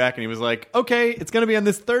he came back and he was like, "Okay, it's going to be on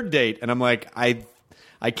this 3rd date." And I'm like,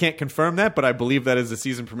 I can't confirm that, but I believe that is the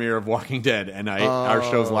season premiere of Walking Dead, and our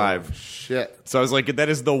show's live. Shit. So I was like, that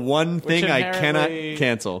is the one thing I cannot inherently-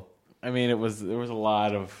 cancel. I mean, there was a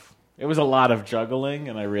lot of juggling,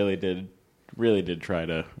 and I really did try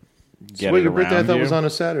to get Wait, it your birthday I around thought you. was on a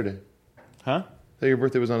Saturday. Huh? I thought your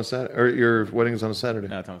birthday was on a Saturday, or your wedding was on a Saturday.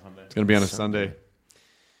 No, it's on Sunday. It's going to be on a Sunday.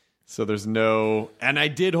 So there's no... And I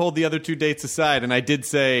did hold the other 2 dates aside, and I did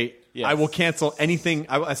say, Yes. I will cancel anything.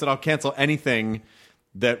 I said, I'll cancel anything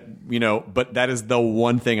that, but that is the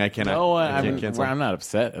one thing I cannot No, I can't cancel. I'm not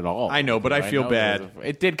upset at all. I know, but I feel know bad.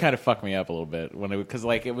 it did kind of fuck me up a little bit because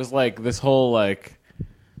it was like this whole like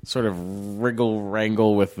sort of wriggle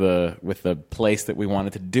wrangle with the place that we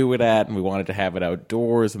wanted to do it at, and we wanted to have it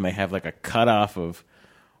outdoors, and they have like a cutoff of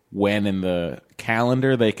when in the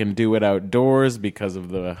calendar they can do it outdoors because of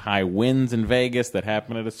the high winds in Vegas that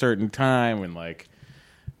happen at a certain time, and like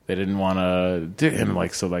they didn't want to do, and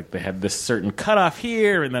like so like they had this certain cutoff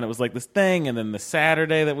here, and then it was like this thing, and then the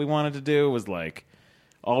Saturday that we wanted to do was like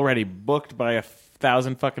already booked by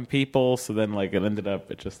 1,000 fucking people, so then like it ended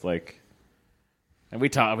up just like. And we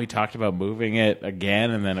talked about moving it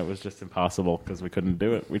again, and then it was just impossible because we couldn't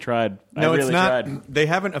do it. We tried. No, I really it's not. tried. They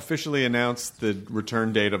haven't officially announced the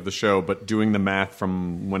return date of the show, but doing the math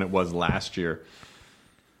from when it was last year,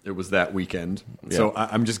 it was that weekend. Yeah. So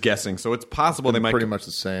I'm just guessing. So it's possible they might Pretty much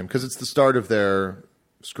the same because it's the start of their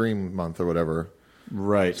Scream month or whatever.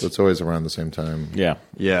 Right. So it's always around the same time. Yeah.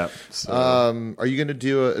 Yeah. So, Are you going to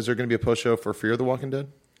do? Is there going to be a post show for Fear the Walking Dead?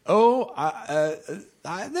 I've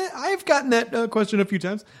gotten that question a few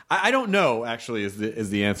times. I don't know. Actually, is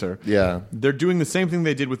the answer? Yeah. They're doing the same thing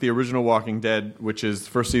they did with the original Walking Dead, which is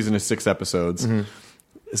first season is 6 episodes.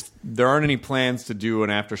 There aren't any plans to do an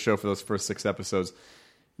after show for those first 6 episodes.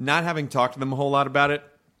 Not having talked to them a whole lot about it,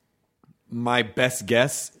 my best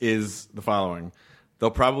guess is the following. They'll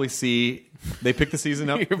probably see. They pick the season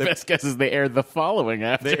up. Your best guess is they aired the following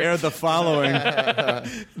after. They aired the following.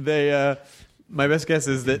 My best guess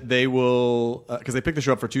is that they will, because they picked the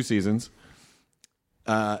show up for 2 seasons.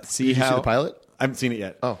 Did you see the pilot? I haven't seen it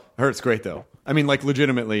yet. Oh. I heard it's great though. I mean, like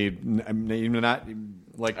legitimately, not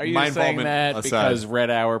like Are you my saying involvement that aside. because Red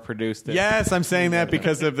Hour produced it? Yes, I'm saying that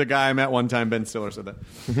because of the guy I met one time, Ben Stiller said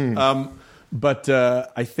that. But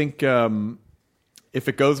I think if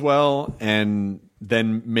it goes well, and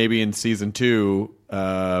then maybe in season 2,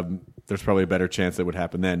 there's probably a better chance that would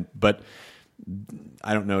happen then. But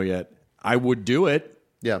I don't know yet. I would do it.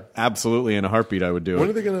 Yeah, absolutely, in a heartbeat. I would do When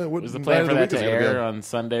it. are they going to? Is the plan for that to air on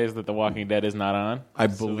Sundays that The Walking Dead is not on? I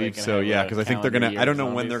believe so. Yeah, because I think they're going to. I don't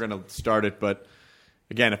know when they're going to start it, but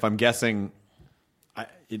again, if I'm guessing,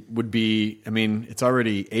 it would be. I mean, it's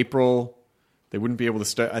already April. They wouldn't be able to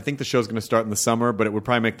start. I think the show's going to start in the summer, but it would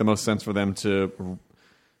probably make the most sense for them to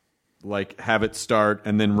like have it start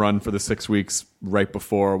and then run for the 6 weeks right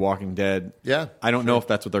before Walking Dead. Yeah, I don't know if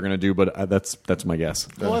that's what they're going to do, but that's my guess.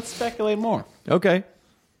 Well, let's speculate more. Okay.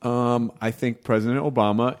 I think President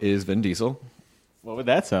Obama is Vin Diesel. What would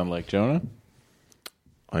that sound like, Jonah?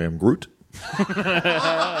 I am Groot.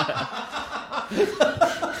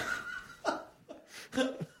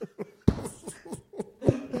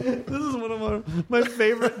 This is one of my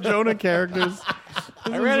favorite Jonah characters.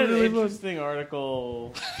 I read an interesting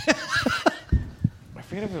article. I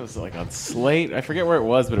forget if it was like on Slate. I forget where it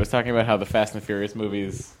was, but it was talking about how the Fast and the Furious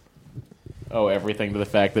movies owe everything to the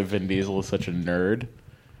fact that Vin Diesel is such a nerd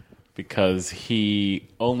because he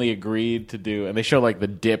only agreed to do, and they show like the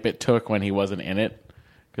dip it took when he wasn't in it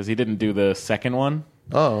because he didn't do the second one.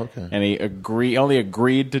 Oh, okay. And he only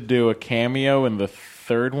agreed to do a cameo in the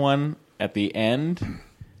third one at the end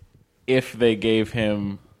if they gave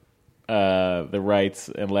him the rights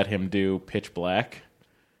and let him do Pitch Black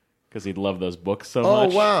because he'd love those books so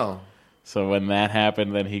much. Oh, wow. So when that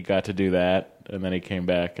happened, then he got to do that, and then he came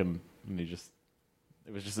back, and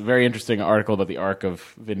it was just a very interesting article about the arc of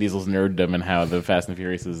Vin Diesel's nerddom and how the Fast and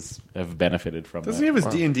Furious have benefited from Doesn't that. he have his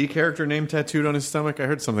D&D character name tattooed on his stomach? I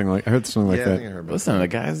heard something like that. I think I heard about Listen, the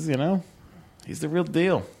guy's, he's the real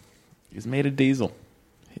deal. He's made a diesel.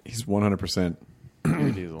 He's 100%.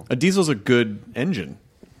 Diesel. A diesel's a good engine.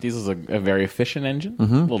 Diesel's a very efficient engine. A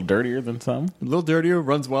little dirtier than some. A little dirtier,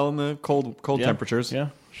 runs well in the cold temperatures. Yeah,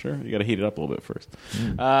 sure. You got to heat it up a little bit first.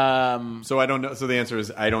 So I don't know. So the answer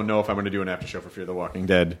is I don't know if I'm going to do an after show for Fear the Walking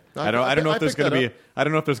Dead. I don't know if there's going to be. I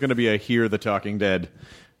don't know if there's going to be a Hear the Talking Dead.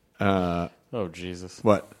 Oh Jesus!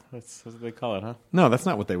 What? That's what they call it, huh? No, that's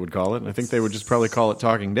not what they would call it. I think they would just probably call it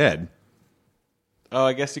Talking Dead. Oh,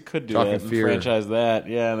 I guess you could do Talking that and Fear. franchise that.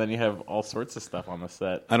 Yeah, and then you have all sorts of stuff on the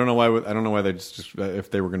set. I don't know why. I don't know why they just if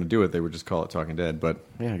they were going to do it, they would just call it Talking Dead. But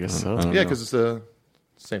Yeah, I guess so. I don't Yeah, know. because it's the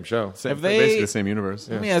same show. Have they- basically the same universe?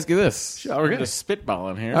 Let me ask you this. okay. I'm just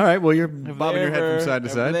spitballing here. All right. Well, you're Have bobbing they your head ever- from side to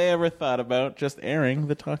Have side. they ever thought about just airing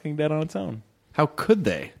The Talking Dead on its own? How could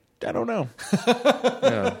they? I don't know.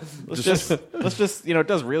 Yeah. Let's just it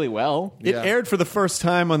does really well. It aired for the first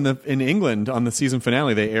time in England on the season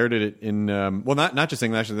finale. They aired it in not just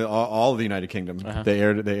England, actually all of the United Kingdom. They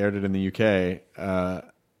aired it in the UK,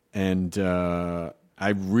 and I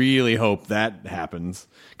really hope that happens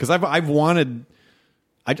because I want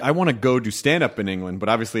to go do stand up in England, but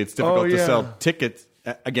obviously it's difficult to sell tickets.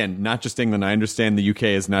 Again, not just England. I understand the UK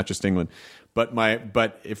is not just England, but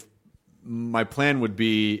if my plan would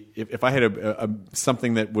be if I had a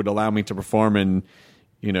something that would allow me to perform in,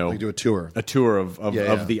 Like do a tour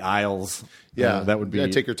of the Isles. Yeah, that would be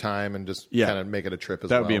take your time and just kind of make it a trip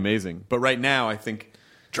as well. That would be amazing. But right now, I think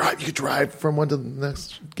You could drive from one to the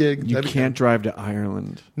next gig. you can't drive to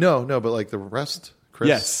Ireland. No, but like the rest, Chris.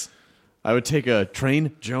 Yes, I would take a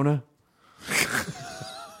train, Jonah.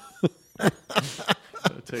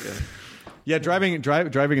 Driving in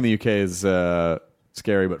the UK is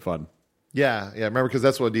scary but fun. Yeah. Remember, because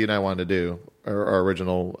that's what Dee and I wanted to do. Our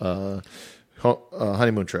original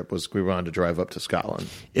honeymoon trip was we wanted to drive up to Scotland.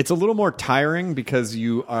 It's a little more tiring because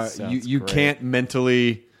you great. can't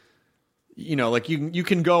mentally, like you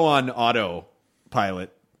can go on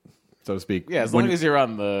autopilot, so to speak. Yeah, as long as you're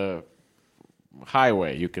on the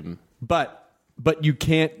highway, you can. But But you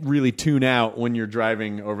can't really tune out when you're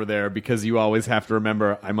driving over there because you always have to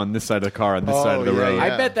remember I'm on this side of the car on this side of the road.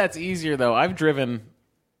 I bet that's easier though. I've driven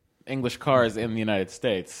English cars in the United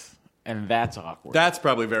States, and that's awkward. That's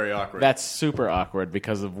probably very awkward. That's super awkward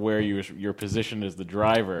because of where you're positioned as the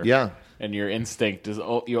driver. Yeah. And your instinct is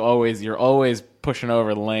you're always pushing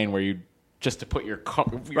over the lane where you just to put your car,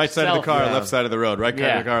 right side of the car, left side of the road. Right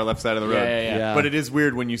side of the car, left side of the road. Yeah. But it is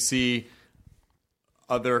weird when you see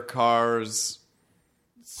other cars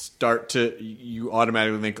start to, you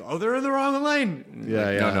automatically think, oh, they're in the wrong lane.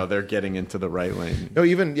 No, they're getting into the right lane. No,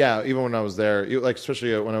 even when I was there, like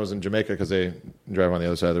especially when I was in Jamaica, because they drive on the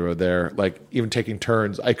other side of the road there. Like even taking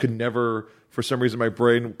turns, I could never, for some reason, my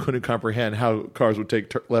brain couldn't comprehend how cars would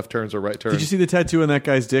take left turns or right turns. Did you see the tattoo on that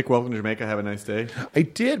guy's dick? Welcome to Jamaica. Have a nice day. I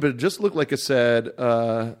did, but it just looked like it said,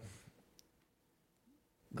 "Oh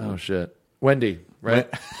shit, Wendy." Right?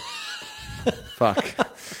 Fuck.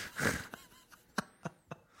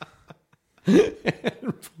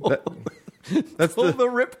 That's Pull the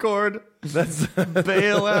ripcord. That's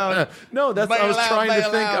bail out. No, that's. Bail I was out, trying to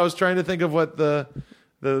bail think. out. I was trying to think of what the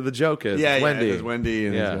joke is. Wendy. It is Wendy,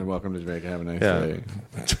 and Yeah. it's welcome to Jamaica. Have a nice Yeah. day.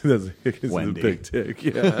 That's Wendy. a big tick.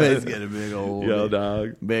 Yeah, He's got a big old, yo,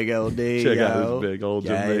 dog. big old D. Check out his big old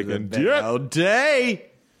Jamaican big dick. old day.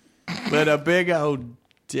 But a big old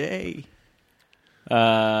day.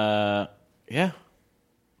 Yeah.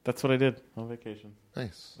 That's what I did on vacation.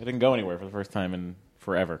 Nice. I didn't go anywhere for the first time in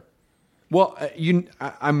forever. Well,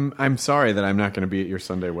 I'm sorry that I'm not going to be at your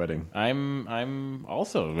Sunday wedding. I'm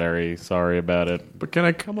also very sorry about it. But can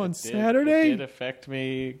I come on Saturday? It did affect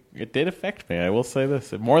me. It did affect me. I will say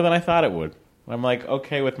this more than I thought it would. I'm like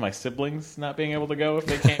okay with my siblings not being able to go if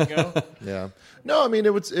they can't go. Yeah. No, I mean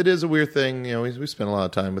it is a weird thing. You know, we spend a lot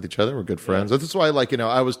of time with each other. We're good friends. That's why, like, you know,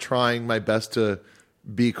 I was trying my best to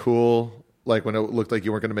be cool. Like when it looked like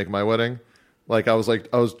you weren't going to make my wedding. Like I was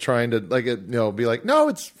trying to be like, no,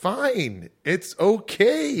 it's fine, it's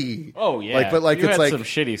okay. Oh yeah, but you it's had like some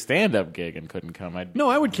shitty stand-up gig and couldn't come. I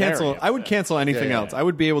would cancel. I would cancel anything else. Yeah. I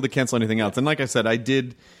would be able to cancel anything else. And like I said, I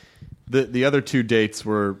did. The other two dates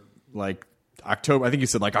were like October. I think you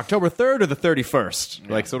said like October 3rd or the 31st.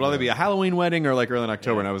 Like so, it'll either be a Halloween wedding or like early in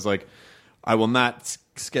October. And I was like, I will not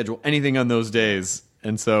schedule anything on those days.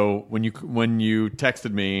 And so when you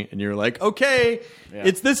texted me and you're like, okay,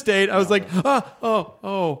 it's this date, I was like,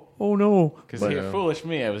 oh no. Because foolish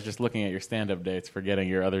me, I was just looking at your stand-up dates, forgetting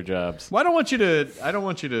your other jobs. Well, I don't want you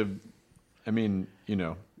to. I mean, you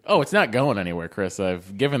know. Oh, it's not going anywhere, Chris.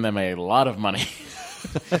 I've given them a lot of money.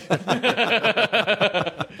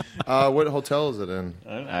 What hotel is it in?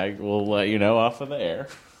 I will let you know off of the air.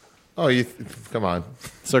 Oh, come on,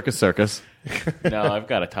 Circus. No, I've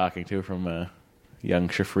got a talking to from young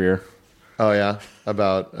Shafrir. Oh yeah,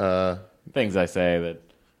 about things I say that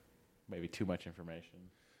maybe too much information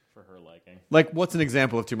for her liking. Like, what's an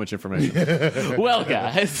example of too much information? Well,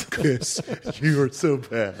 guys, Chris, you are so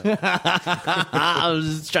bad. I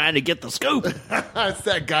was just trying to get the scoop. It's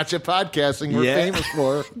that gotcha podcasting we're famous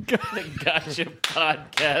for. gotcha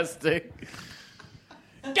podcasting.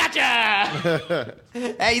 Gotcha.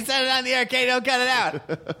 Hey, you said it on the air. Katie, don't cut it out.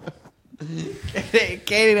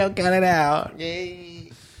 Katie, don't cut it out.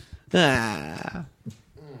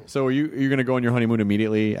 So are you going to go on your honeymoon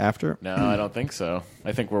immediately after? No, I don't think so.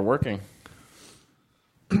 I think we're working.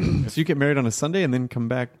 So you get married on a Sunday and then come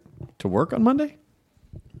back to work on Monday?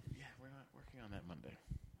 Yeah, we're not working on that Monday.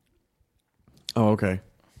 Oh, okay.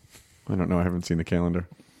 I don't know. I haven't seen the calendar.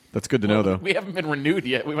 That's good to know, though. We haven't been renewed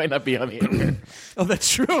yet. We might not be on the air. Oh, that's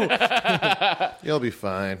true. You'll be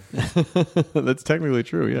fine. That's technically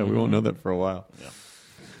true. Yeah, we won't know that for a while. Yeah.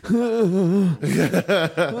 You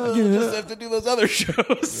just have to do those other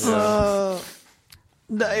shows.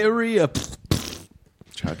 Diarrhea.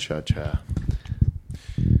 Cha.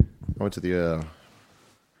 I went to the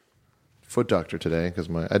foot doctor today because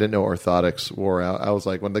I didn't know orthotics wore out. I was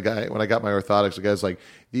like, when I got my orthotics, the guy's like,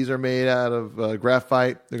 these are made out of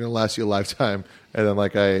graphite. They're going to last you a lifetime. And then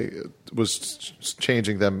like I was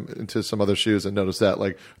changing them into some other shoes and noticed that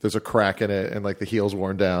like there's a crack in it and like the heel's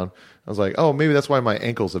worn down. I was like, oh, maybe that's why my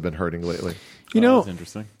ankles have been hurting lately. You know, that's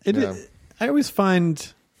interesting. I always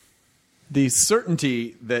find the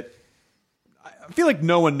certainty that I feel like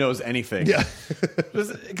no one knows anything. Yeah. Because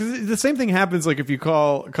the same thing happens like if you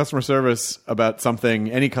call customer service about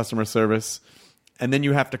something, any customer service, and then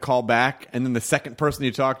you have to call back, and then the second person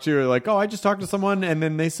you talk to are like, "Oh, I just talked to someone, and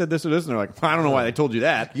then they said this or this," and they're like, "I don't know why they told you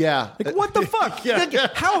that." Yeah. Like, what the fuck? Yeah. Like,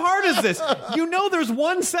 how hard is this? You know, there's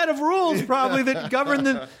one set of rules probably that govern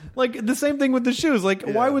the same thing with the shoes. Like,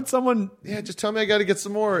 why would someone? Yeah, just tell me I got to get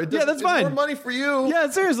some more. That's fine. More money for you. Yeah,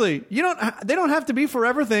 seriously. They don't have to be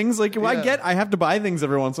forever things. Like, I have to buy things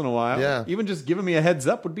every once in a while. Yeah. Even just giving me a heads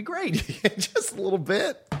up would be great. Just a little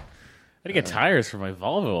bit. I had to get tires for my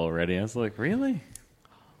Volvo already. I was like, really?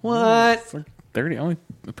 What? It's like 30. Only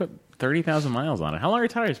put 30,000 miles on it. How long are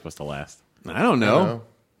tires supposed to last? I don't know.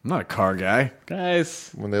 I'm not a car guy. Guys,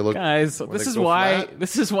 When they look, this is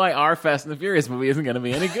why our Fast and the Furious movie isn't going to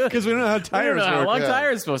be any good. Because we don't know how I don't tires know how work. long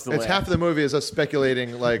tires are supposed to It's last. half of the movie is us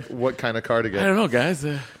speculating like what kind of car to get. I don't know, guys. What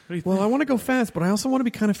do you think? Well, I want to go fast, but I also want to be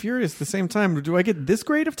kind of furious at the same time. Do I get this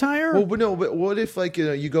great of tire? Well, but no. But what if like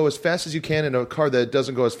you go as fast as you can in a car that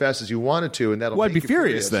doesn't go as fast as you want it to, and that'll Well, I'd make be you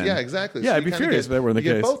furious then. Yeah, exactly. Yeah, So I'd be you kinda furious if get- that were the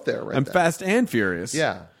you case. get both there, right? I'm there. fast and furious.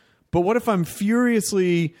 Yeah. But what if I'm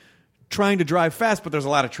furiously trying to drive fast, but there's a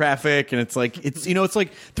lot of traffic, and it's like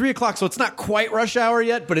 3:00, so it's not quite rush hour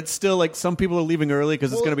yet, but it's still like some people are leaving early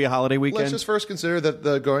because it's going to be a holiday weekend. Let's just first consider that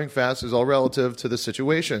the going fast is all relative to the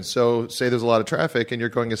situation. So, say there's a lot of traffic and you're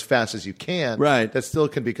going as fast as you can. Right. That still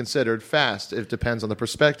can be considered fast. It depends on the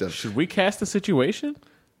perspective. Should we cast the situation?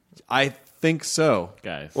 I think so.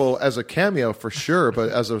 Guys. Well, as a cameo for sure, but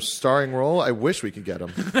as a starring role, I wish we could get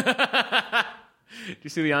him. Did you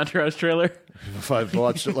see the Entourage trailer? I've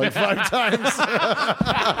watched it like 5 times.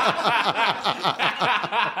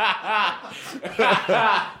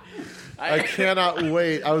 I cannot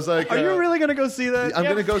wait. I was like, Are you really going to go see that? I'm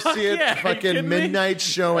going to go see it. yeah. Are you Fucking kidding me? midnight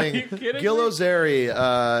showing. Are you kidding Gil me?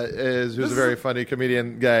 Ozeri who's a very funny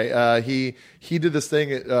comedian guy. He did this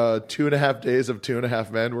thing at 2.5 days of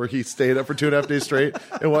 2.5 Men, where he stayed up for 2.5 days straight,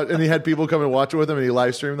 and he had people come and watch it with him, and he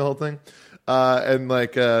live streamed the whole thing.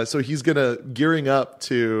 So he's gearing up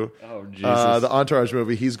to the Entourage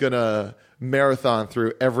movie. He's gonna marathon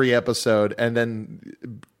through every episode and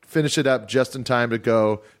then finish it up just in time to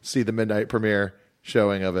go see the midnight premiere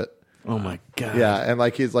showing of it. Oh my god! Yeah, and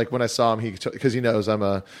he's like, when I saw him, because he knows I'm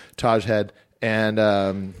a Taj head, and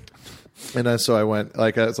so I went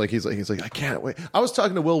he's like I can't wait. I was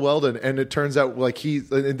talking to Will Weldon, and it turns out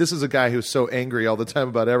and this is a guy who's so angry all the time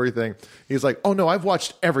about everything. He's like, oh no, I've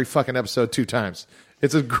watched every fucking episode 2 times.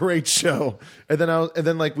 It's a great show. And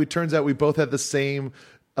then we turns out we both had the same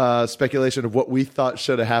speculation of what we thought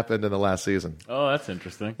should have happened in the last season. Oh, that's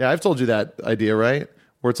interesting. Yeah, I've told you that idea, right?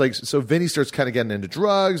 Where it's like, so Vinny starts kind of getting into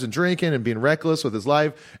drugs and drinking and being reckless with his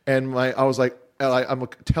life, and I was like, I'm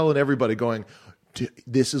telling everybody, going,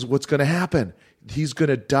 this is what's going to happen. He's going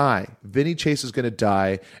to die. Vinny Chase is going to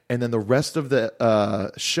die, and then the rest of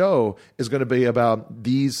the show is going to be about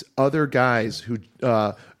these other guys who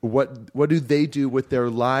what do they do with their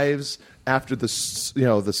lives after the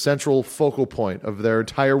central focal point of their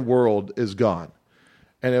entire world is gone.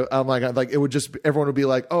 And I'm like, it would just, everyone would be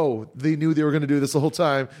like, oh, they knew they were going to do this the whole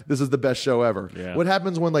time. This is the best show ever. Yeah. What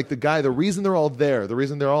happens when the reason they're all there, the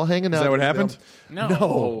reason they're all hanging out. Is that what happened?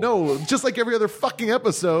 No. Just like every other fucking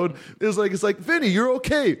episode, it's like, Vinny, you're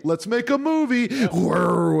okay. Let's make a movie.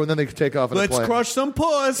 And then they take off in a Let's plane. crush some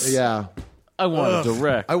puss. Yeah. I want to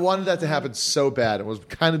direct. I wanted that to happen so bad. I was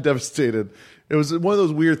kind of devastated. It was one of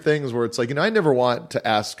those weird things where it's like, I never want to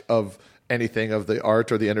ask of anything of the art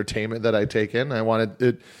or the entertainment that I take in. I wanted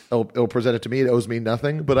it. It'll present it to me. It owes me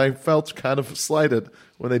nothing. But I felt kind of slighted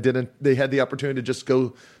when they didn't. They had the opportunity to just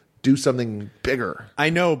go do something bigger.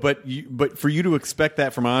 I know, but for you to expect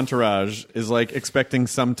that from Entourage is like expecting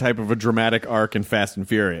some type of a dramatic arc in Fast and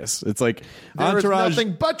Furious. It's like There is Entourage.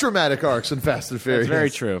 nothing but dramatic arcs in Fast and Furious. That's very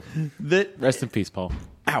true. Rest in peace, Paul.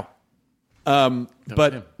 Ow.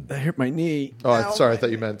 But that hurt my knee. Oh, sorry. I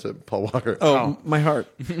thought you meant Paul Walker. Oh, my heart.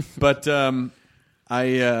 But the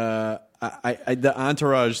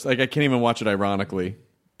Entourage, I can't even watch it ironically.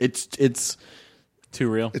 It's Too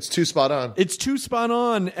real. It's too spot on. It's too spot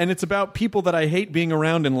on, and it's about people that I hate being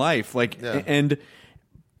around in life. And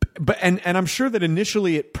I'm sure that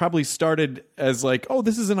initially it probably started as like, oh,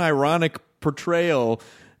 this is an ironic portrayal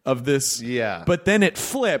of this. Yeah. But then it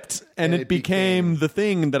flipped, and it became the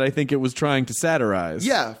thing that I think it was trying to satirize.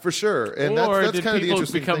 Yeah, for sure. And Or that's did kind of the people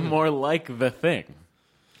interesting become thing. more like the thing?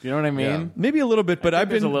 You know what I mean? Yeah. Maybe a little bit, but I've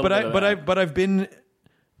there's been, a little bit of that.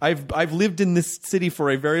 I've lived in this city for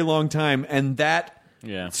a very long time, and that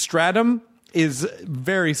stratum is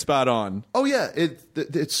very spot on. Oh yeah,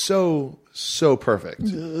 it's so perfect.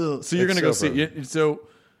 So you're going to go see it. So,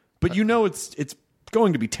 but it's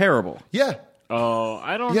going to be terrible. Yeah. Oh,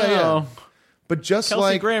 I don't Yeah, know. yeah. But just Kelsey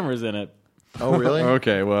like Grammer's in it. Oh really?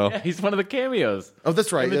 Okay, well. Yeah, he's one of the cameos. Oh,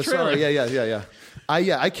 that's right. In the Yeah, sorry. trailer. Yeah.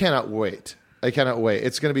 I cannot wait.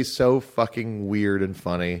 It's going to be so fucking weird and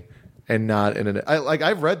funny, and not in an.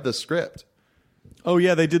 I've read the script. Oh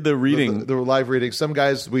yeah, they did the reading, the live reading. Some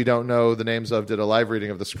guys we don't know the names of did a live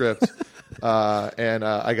reading of the script, and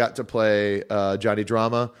I got to play Johnny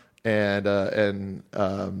Drama and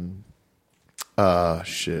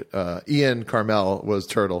Ian Carmel was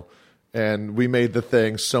Turtle. And we made the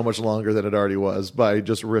thing so much longer than it already was by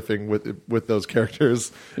just riffing with those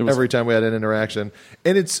characters every time we had an interaction.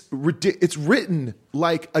 And it's written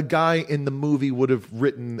like a guy in the movie would have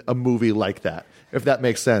written a movie like that, if that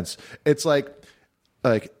makes sense. It's like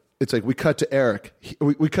we cut to Eric,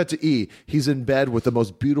 we cut to E. He's in bed with the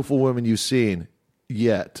most beautiful woman you've seen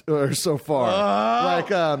yet or so far.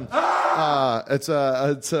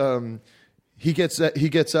 He gets up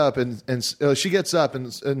and she gets up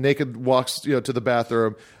and naked walks to the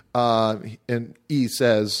bathroom, and E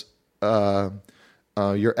says, "Your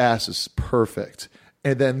ass is perfect,"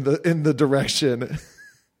 and then in the direction,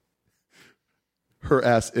 her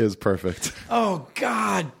ass is perfect. Oh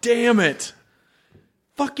God damn it!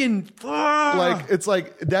 Fucking it's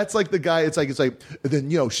like that's like the guy. It's like and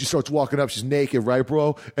then she starts walking up. She's naked, right,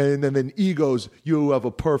 bro? And then E goes, "You have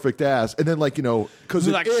a perfect ass." And then because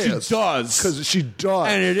like she does, because she does,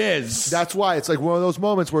 and it is. That's why it's like one of those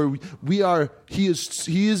moments where we are. He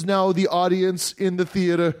is now the audience in the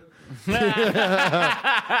theater.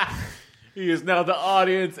 He is now the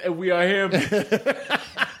audience, and we are him.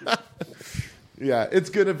 Yeah,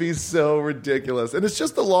 it's gonna be so ridiculous, and it's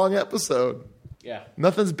just a long episode. Yeah.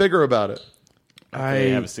 Nothing's bigger about it. I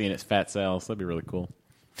haven't seen it. Fat Sal, so that'd be really cool.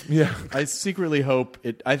 Yeah. I secretly hope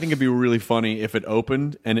it. I think it'd be really funny if it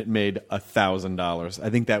opened and it made $1,000. I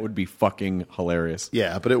think that would be fucking hilarious.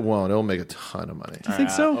 Yeah, but it won't. It'll make a ton of money. Do you think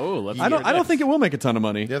so? Let's I don't think it will make a ton of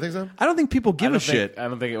money. You think so? I don't think people give a shit. I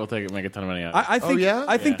don't think it will make a ton of money out. I think.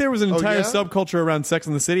 I think there was an entire yeah? subculture around Sex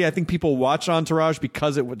and the City. I think people watch Entourage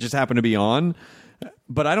because it just happened to be on.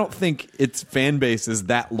 But I don't think its fan base is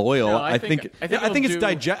that loyal. No, I think it'll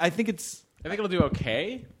do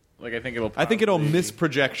okay. Like I think it'll miss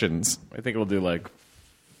projections. I think it'll do like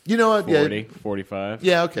You know what? 40, 45.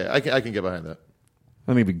 Yeah, okay. I can get behind that.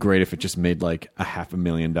 I think it'd be great if it just made like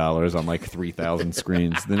 $500,000 on like 3,000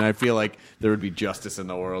 screens. Then I feel like there would be justice in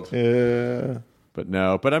the world. Yeah. But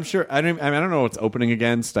no. But I'm sure. I don't know what it's opening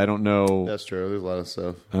against. I don't know. That's true. There's a lot of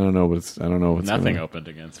stuff. I don't know what's. Nothing opened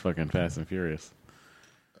against fucking Fast and Furious.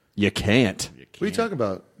 You can't. What are you talking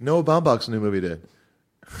about? Noah Baumbach's new movie did.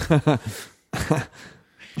 Wasn't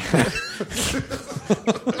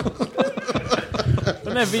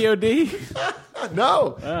that VOD?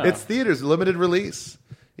 No, it's theaters, limited release.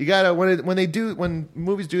 You gotta when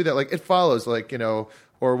movies do that, like It Follows,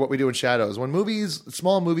 or What We Do in Shadows. When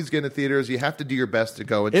small movies get into theaters, you have to do your best to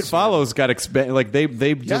go. It Follows got they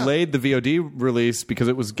delayed the VOD release because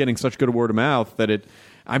it was getting such good word of mouth that it.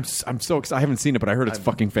 I'm so excited. I haven't seen it, but I heard it's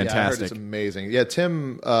fucking fantastic. Yeah, I heard it's amazing. Yeah,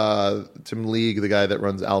 Tim League, the guy that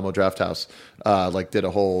runs Alamo Drafthouse, did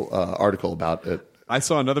a whole article about it. I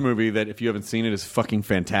saw another movie that, if you haven't seen it, is fucking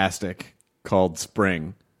fantastic called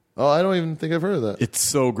Spring. Oh, I don't even think I've heard of that. It's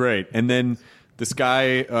so great. And then this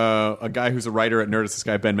guy, a guy who's a writer at Nerdist, this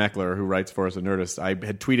guy Ben Meckler, who writes for us at Nerdist, I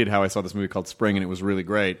had tweeted how I saw this movie called Spring, and it was really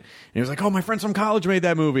great. And he was like, "Oh, my friends from college made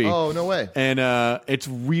that movie." Oh, no way. And it's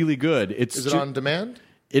really good. Is it on demand?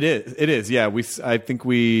 It is. Yeah. I think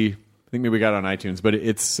maybe we got it on iTunes, but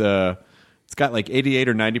it's got like 88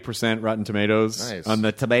 or 90% Rotten Tomatoes on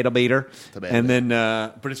the tomato meter. And then,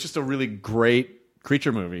 but it's just a really great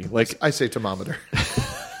creature movie. Like I say thermometer.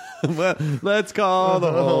 Well, let's call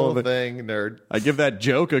the whole thing nerd. I give that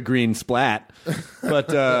joke a green splat,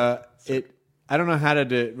 but I don't know how to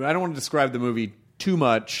I don't want to describe the movie too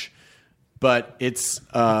much, but it's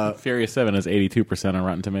Furious 7 has 82% on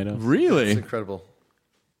Rotten Tomatoes. Really? It's incredible.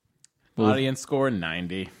 Audience score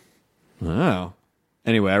 90. Wow.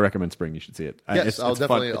 Anyway, I recommend Spring. You should see it. Yes, I'll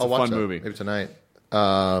definitely. I'll watch fun it movie. Maybe tonight.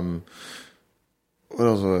 What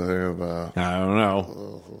else was I thinking about? I don't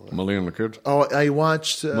know. Malia and the kids. Oh, I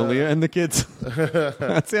watched Malia and the kids.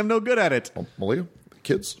 See, I'm no good at it. Malia,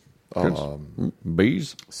 kids.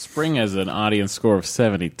 Bees. Spring has an audience score of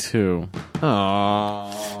 72.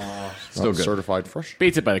 Aww. Still good. Certified fresh.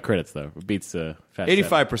 Beats it by the critics, though. It beats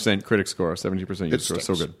 85% critic score, 70% user score.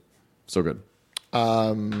 So good. So good.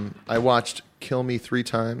 I watched Kill Me 3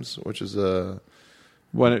 times, which is a...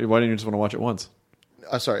 Why didn't you just want to watch it once?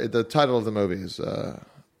 Sorry, the title of the movie is...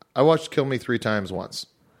 I watched Kill Me 3 times once.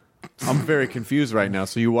 I'm very confused right now.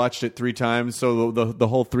 So you watched it 3 times, so the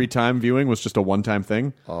whole 3-time viewing was just a one-time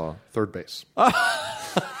thing? Third base.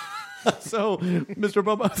 So, President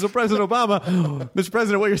Obama, Mr.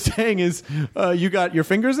 President, what you're saying is you got your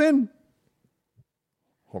fingers in?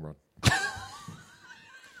 Home run.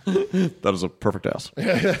 That is a perfect ass.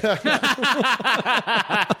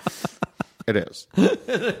 It is.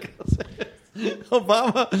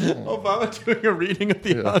 Obama doing a reading of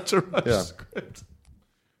the Entourage script.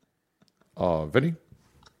 Vinny,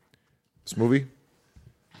 this movie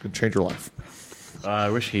could change your life. I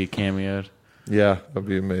wish he cameoed. Yeah, that'd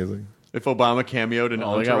be amazing. If Obama cameoed in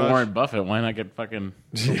Oh, they Entourage. got Warren Buffett. Why not get fucking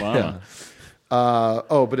Obama?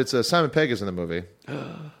 But it's Simon Pegg is in the movie.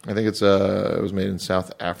 I think it was made in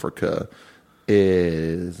South Africa.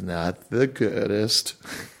 Is not the goodest,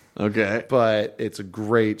 Okay. but it's a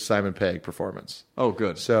great Simon Pegg performance. Oh,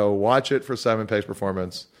 good. So watch it for Simon Pegg's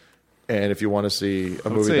performance, and if you want to see a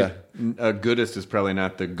movie that Goodest is probably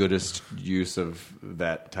not the goodest use of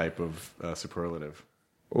that type of superlative.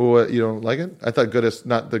 you don't like it, I thought goodest,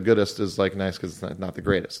 not the goodest, is like nice because it's not the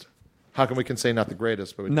greatest. How come we can say not the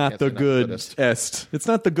greatest, but we Not can't the say goodest. It's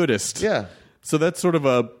not the goodest. Yeah. So that's sort of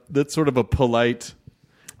a polite.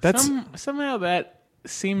 That's Somehow that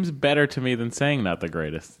seems better to me than saying not the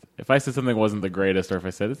greatest. If I said something wasn't the greatest, or if I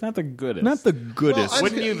said it's not the goodest, not the goodest. Well,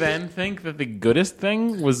 wouldn't you then think that the goodest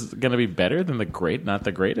thing was going to be better than the not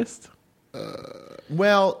the greatest?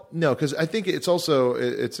 Well, no, because I think it's also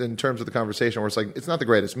it's in terms of the conversation where it's like it's not the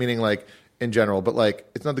greatest, meaning like in general, but like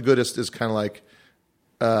it's not the goodest is kind of like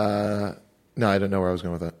no, I don't know where I was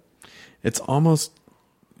going with that. It's almost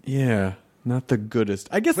not the goodest.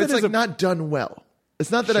 I guess But that it's is like not done well. It's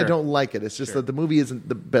not that I Sure. don't like it. It's just that the movie isn't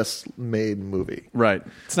the best made movie. right.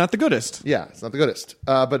 It's not the goodest. Yeah, it's not the goodest.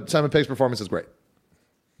 But Simon Pegg's performance is great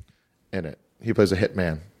in it. He plays a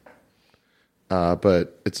hitman.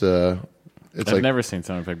 But it's I've like never seen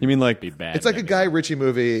Simon Pegg. You mean like be bad? it's like a maybe. Guy Ritchie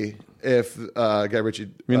movie if Guy Ritchie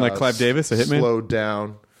You mean like Clive Davis, a hitman? slowed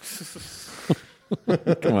down.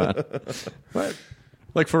 Come on. What?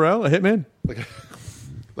 Like Pharrell, a hitman?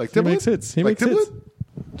 Like He Timbaland? makes hits. He like makes hits.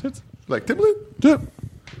 Timbaland? Hits. Like Timbaland? Yep.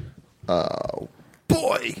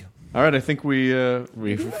 Boy. All right, I think we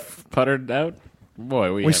We've puttered out.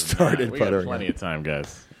 Boy, we started we got puttering plenty of time,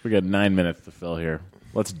 guys. We got 9 minutes to fill here.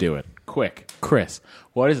 Let's do it quick. Chris,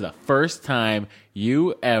 what is the first time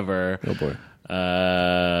you ever? Oh boy.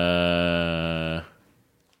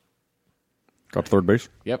 Got to third base.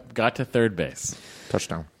 Yep, got to third base.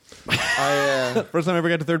 Touchdown. First time I ever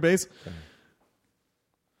got to third base.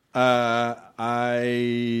 I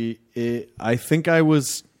think I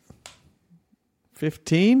was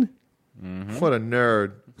 15. What a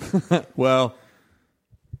nerd. Well,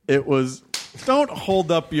 it was. Don't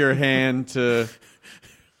hold up your hand to.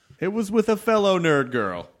 It was with a fellow nerd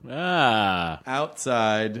girl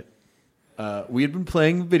outside. We had been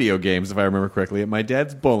playing video games, if I remember correctly, at my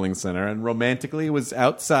dad's bowling center, and romantically it was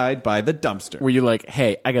outside by the dumpster. Were you like,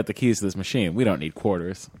 hey, I got the keys to this machine. We don't need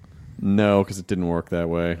quarters. No, because it didn't work that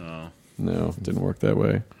way. Oh. No, it didn't work that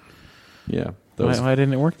way. Yeah. Why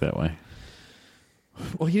didn't it work that way?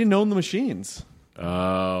 Well, he didn't own the machines.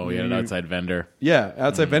 Oh, we had an outside vendor. Yeah,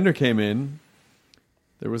 outside vendor came in.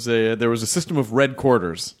 There was a system of red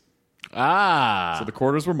quarters. So the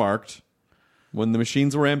quarters were marked. When the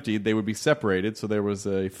machines were emptied, they would be separated. So there was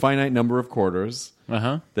a finite number of quarters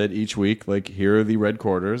that each week, like, here are the red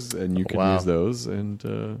quarters, and you can use those.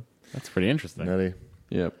 And that's pretty interesting. Nutty.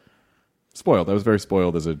 Yep. Spoiled. I was very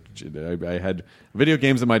spoiled as a kid. I had video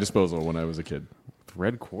games at my disposal when I was a kid.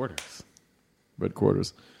 Red quarters. Red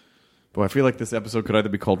quarters. Boy, I feel like this episode could either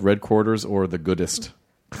be called Red Quarters or The Goodest.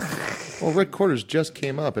 Well, Red Quarters just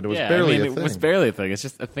came up, and it was Yeah, barely I mean, a thing. it was barely a thing. It's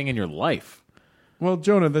just a thing in your life. Well,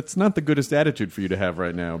 Jonah, that's not the goodest attitude for you to have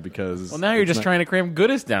right now because... Well, now you're just trying to cram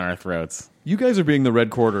Goodest down our throats. You guys are being the Red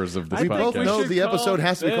Quarters of this we podcast. both know should the episode call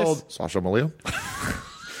has to be this- called Sasha Malia.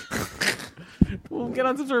 We'll get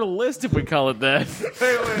on some sort of list if we call it that.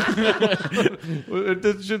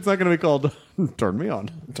 This shit's not going to be called Turn Me On.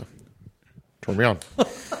 Turn me on.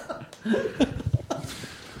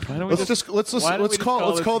 Let's call this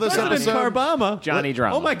President episode Carbama. Johnny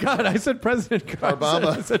Drama. Oh my God! I said President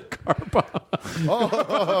Carbama. I said Carbama.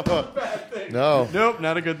 No. Nope,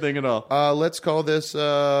 not a good thing at all. Let's call this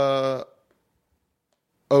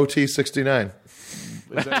OT69.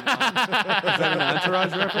 Is that an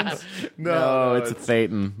Entourage reference? No, it's a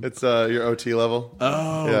Phaeton. It's your OT level.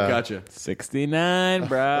 Oh, Yeah. gotcha. 69,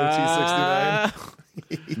 bro.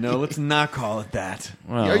 OT69. No, let's not call it that.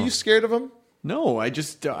 Well, Are you scared of him? No, I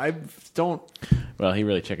don't. well, he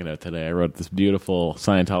really chickened out today. I wrote this beautiful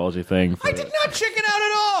Scientology thing. I did not chicken out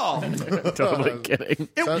at all. Totally kidding.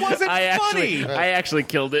 It wasn't funny. I actually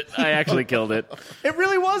killed it. It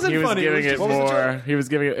really wasn't He was funny. giving was it just- more. He was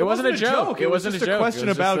giving it. It wasn't a joke. It was just a question It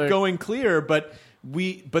was about just going clear, but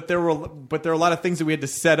but there were a lot of things that we had to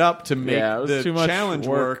set up to make the too much challenge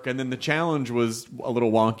work, and then the challenge was a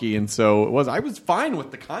little wonky, and so I was fine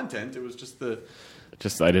with the content. It was just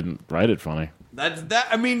I didn't write it funny. That's that.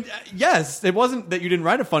 I mean, yes, it wasn't that you didn't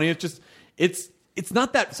write it funny. It's just it's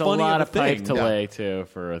not that It's funny a lot of of a thing. pipe to lay too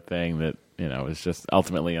for a thing that is just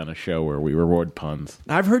ultimately on a show where we reward puns.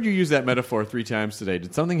 I've heard you use that metaphor 3 times today.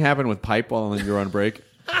 Did something happen with pipe while you were on break?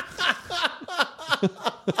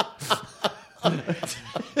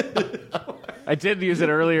 I did use it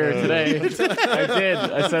earlier today. I did.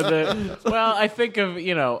 I said that. Well, I think of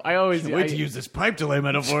I always Wait to use this pipe delay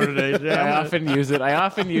metaphor today. I often use it. I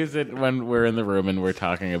often use it when we're in the room and we're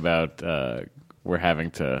talking about we're having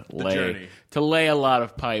to lay a lot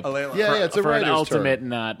of pipe. It's a for an writer's ultimate term.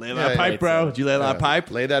 not. Lay that pipe, bro. Did you lay that pipe?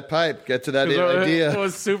 Lay that pipe. Get to that What idea.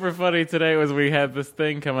 was super funny today was we had this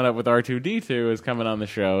thing coming up with R2D2 is coming on the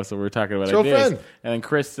show, so we were talking about Show ideas. friend. And then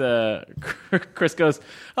Chris goes,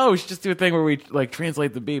 "Oh, we should just do a thing where we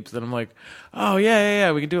translate the beeps." And I'm like, "Oh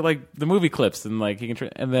yeah, we can do it like the movie clips and like he can."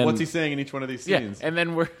 And then What's he saying in each one of these scenes? And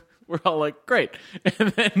then we're all like, "Great." And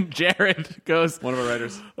then Jared goes, One of our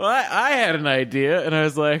writers. "Well, I had an idea," and I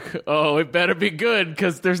was like, "Oh, it better be good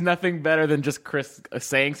because there's nothing better than just Chris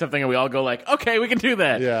saying something and we all go like, okay, we can do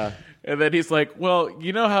that." Yeah. And then he's like, "Well,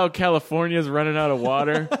 you know how California's running out of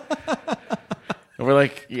water?" And we're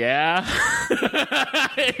like, "Yeah."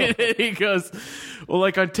 And then he goes, "Well,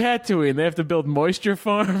 like on Tatooine, they have to build moisture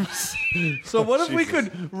farms." So what if we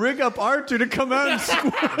could rig up R2 to come out and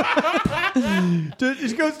squirt?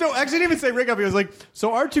 He goes, no, actually, he didn't even say rig up. He was like,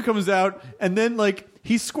 so R2 comes out and then like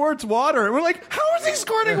he squirts water, and we're like, how is he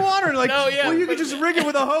squirting water? And like, No, yeah, well, you could just rig it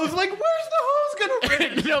with a hose. Like, where's the hose gonna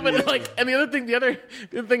rig? No, but like, and the other thing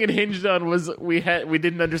it hinged on was we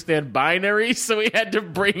didn't understand binary, so we had to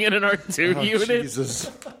bring in an R2 unit. Jesus.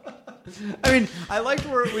 I mean,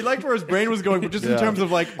 we liked where his brain was going, but just in terms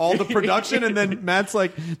of like all the production, and then Matt's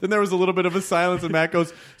like, then there was a little bit of a silence, and Matt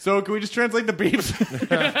goes, so can we just translate the beeps?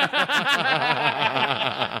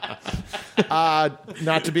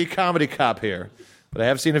 Not to be comedy cop here, but I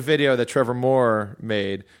have seen a video that Trevor Moore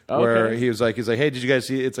made where he's like, hey, did you guys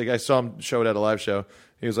see? It's like I saw him show it at a live show.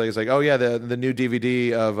 He's like, oh yeah, the new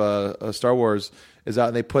DVD of Star Wars is out,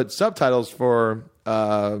 and they put subtitles for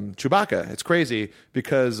Chewbacca. It's crazy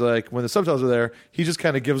because like when the subtitles are there, he just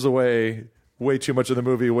kind of gives away way too much of the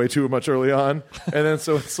movie way too much early on, and then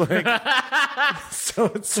so it's like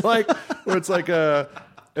where it's like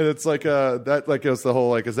and it's like that like it's the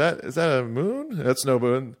whole like is that a moon? That's no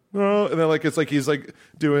moon. No, and then like it's like he's like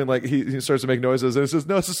doing like he starts to make noises and it's just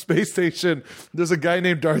no, it's a space station. There's a guy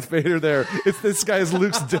named Darth Vader there. It's this guy is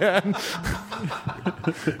Luke's dad.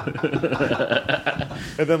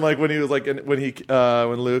 And then like when he was like when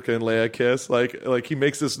Luke and Leia kiss like he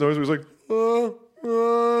makes this noise where he's like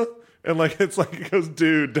and like it's like he goes,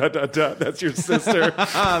 dude, ... that's your sister.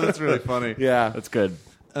 That's really funny. Yeah, That's good.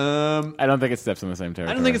 I don't think it steps in the same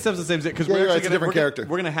territory. I don't think it steps the same because it's a different character.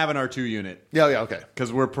 We're gonna have an R2 unit. Yeah, okay.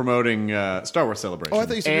 Because we're promoting Star Wars Celebration. Oh, I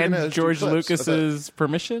thought you said you were And gonna George do clips. Lucas's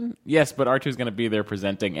permission? Yes, but R2 is going to be there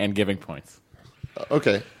presenting and giving points.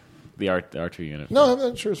 Okay. The R2 unit. No, I'm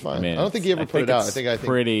not sure it's fine. I mean, don't think he ever put it out. I it's think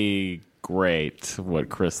pretty great what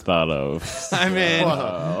Chris thought of. I mean,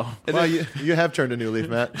 Well, you have turned a new leaf,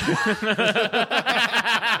 Matt.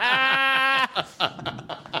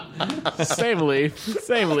 Same leaf. He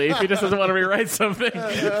just doesn't want to rewrite something.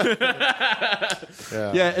 yeah,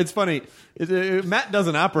 it's funny. Matt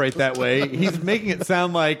doesn't operate that way. He's making it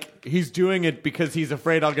sound like he's doing it because he's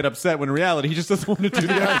afraid I'll get upset, when in reality he just doesn't want to do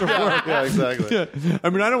the extra work. Yeah, exactly. Yeah. I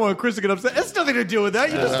mean, I don't want Chris to get upset. It's nothing to do with that.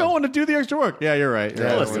 You just don't want to do the extra work. Yeah, you're right.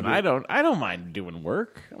 Yeah, Listen, I don't mind doing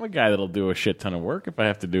work. I'm a guy that'll do a shit ton of work if I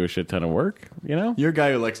have to do a shit ton of work, You're a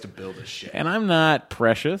guy who likes to build a shit. And I'm not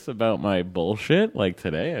precious about my bullshit. Like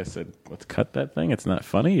today, I said, let's cut that thing. It's not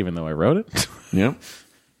funny, even though I wrote it. Yep.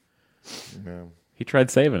 Yeah. He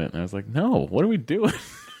tried saving it, and I was like, no, what are we doing?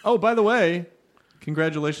 Oh, by the way,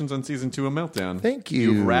 congratulations on season 2 of Meltdown. Thank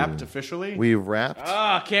you. You've wrapped officially. We wrapped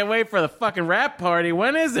Oh, can't wait for the fucking rap party.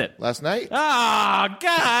 When is it? last night. Ah,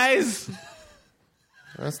 guys.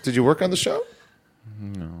 Did you work on the show?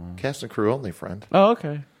 No. Cast and crew only, friend. Oh,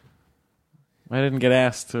 okay. I didn't get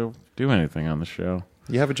asked to do anything on the show.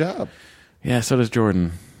 You have a job. Yeah, so does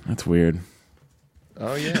Jordan. That's weird.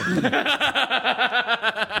 Oh, yeah.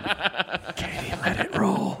 Katie, let it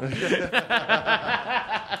roll. Yeah,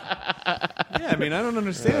 I mean, I don't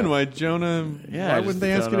understand why Jonah. Yeah, why I wouldn't just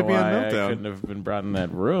they ask don't you to know be on why I Meltdown? couldn't have been brought in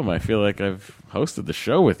that room. I feel like I've hosted the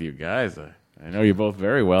show with you guys. I I know you both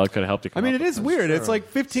very well. It could have helped you. I mean, it is weird. It's like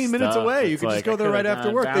 15 minutes Stuff. away. You It's could like, just go I there could've right after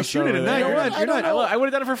gone work. They bounced shoot it over at there. night. You know what? You're not. I would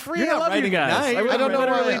have done it for free. You're I not love you writing at guys. night. I would I don't have know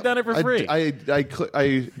literally why done it for free.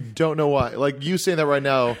 I don't know why. Like you saying that right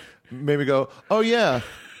now made me go, oh yeah,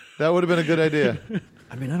 that would have been a good idea.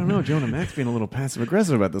 I mean, I don't know. Jonah Mac's being a little passive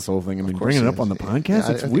aggressive about this whole thing. I mean, course bringing it he up on the is. podcast, Yeah, I it's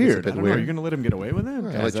think it's a weird. bit I don't know. weird. Are you going to let him get away with that?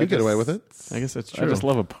 I let you get away with it. I guess that's true. I just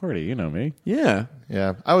love a party. You know me. Yeah.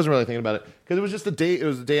 Yeah, I wasn't really thinking about it because it was just the day. It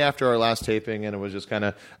was the day after our last taping, and it was just kind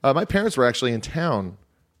of. My parents were actually in town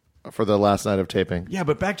for the last night of taping. Yeah,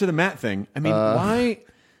 but back to the Matt thing. I mean, why?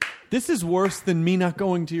 This is worse than me not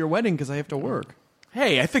going to your wedding because I have to work.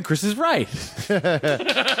 Hey, I think Chris is right.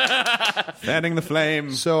 Fanning the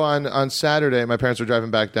flame. So on Saturday, my parents were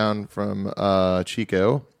driving back down from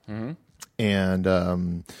Chico, and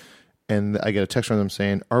I get a text from them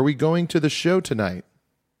saying, "Are we going to the show tonight?"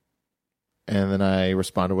 And then I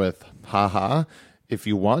responded with, "Haha, if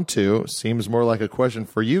you want to, seems more like a question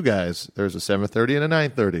for you guys. There's a 7:30 and a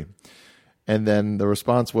 9:30." And then the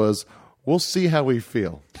response was, "We'll see how we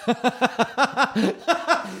feel."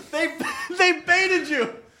 They baited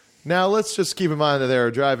you. Now, let's just keep in mind that they're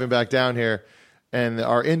driving back down here and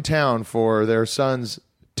are in town for their son's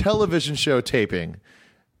television show taping,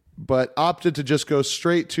 but opted to just go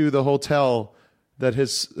straight to the hotel that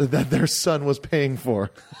their son was paying for.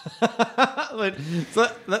 I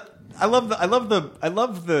love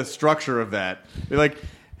the structure of that. You're like,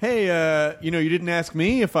 hey, you didn't ask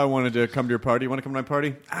me if I wanted to come to your party. You want to come to my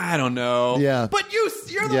party? I don't know. Yeah. But you're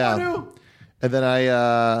the one who. And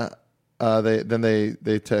then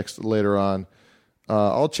they text later on,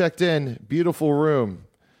 all checked in, beautiful room,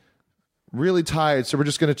 really tired, so we're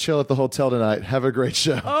just going to chill at the hotel tonight. Have a great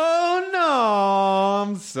show. Oh, no.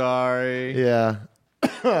 I'm sorry. Yeah.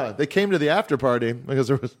 They came to the after party because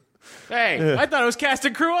there was... Hey, I thought it was cast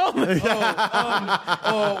and crew only.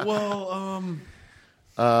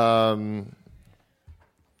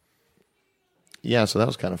 Yeah, so that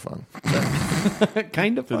was kind of fun.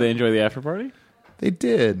 Kind of Did fun. they enjoy the after party? They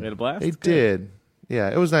did. They had a blast? They Good. did. Yeah,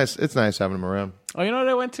 it was nice. It's nice having them around. Oh, you know what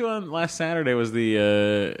I went to on last Saturday was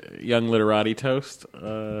the Young Literati Toast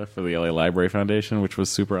for the LA Library Foundation, which was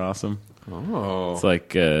super awesome. Oh. It's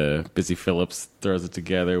like Busy Phillips throws it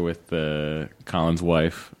together with Colin's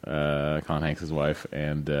wife, Colin Hanks' wife,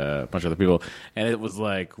 and a bunch of other people. And it was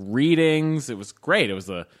like readings. It was great. It was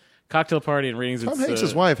a cocktail party and readings. Tom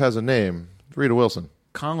Hanks' wife has a name. Rita Wilson.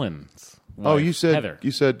 Colin's wife. Oh, you said Heather.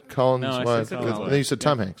 You said Colin's No, I wife. said Colin's And wife. then you said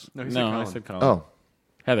Tom Hanks. No, he said No, Colin. I said Colin. Oh.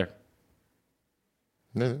 Heather.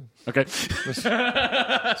 No. Okay.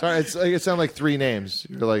 Sorry, it sounded like three names.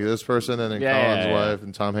 You're like this person, and then Yeah, Colin's yeah. wife,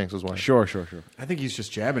 and Tom Hanks' wife. Sure. I think he's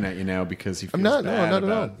just jabbing at you now because he feels not- no, bad not at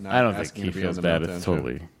about all. not I don't think asking he if feels has a bad. meltdown. It's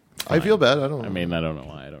totally. I feel bad. I don't. I mean, I don't know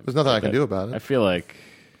why. I don't. There's nothing I can do about it. I feel like.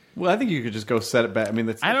 Well, I think you could just go set it back. I mean,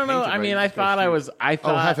 that's. I don't know. I mean, I thought I was. I Oh,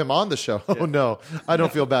 thought. have him on the show. Oh no, I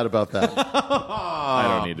don't feel bad about that.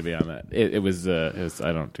 I don't need to be on that. It was.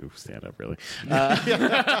 I don't do stand up really.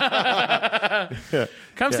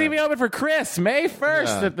 Come see me open for Chris May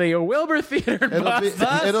 1st at the Wilbur Theater. In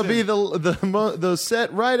Boston. It'll be the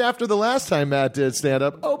set right after the last time Matt did stand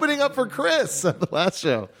up, opening up for Chris at the last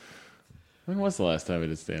show. When was the last time I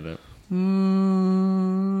did stand up?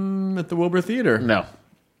 at the Wilbur Theater. No.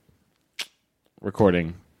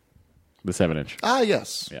 Recording the 7-inch. Ah,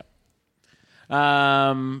 yes. Yeah.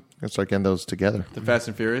 Let's start getting those together. The Fast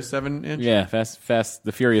and Furious 7-inch. Yeah, Fast,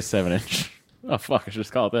 the Furious 7-inch. Oh, fuck, I should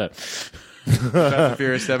just call it that. Fast and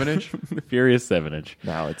Furious 7-inch. The Furious 7-inch.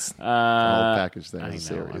 Now it's the whole package thing. I know, is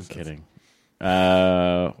serious. I'm kidding.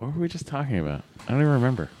 What were we just talking about? I don't even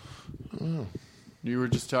remember. You were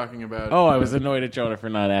just talking about. Oh, I was annoyed at Jonah for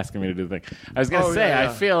not asking me to do the thing. I was going to say,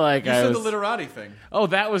 yeah. I feel like You I said was... the literati thing. Oh,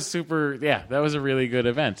 that was super... Yeah, that was a really good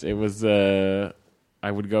event. It was... I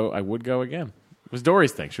would go again. It was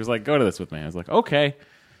Dory's thing. She was like, go to this with me. I was like, okay.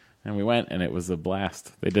 And we went, and it was a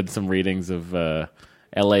blast. They did some readings of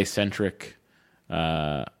LA-centric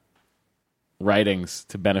writings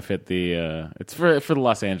to benefit the... it's for the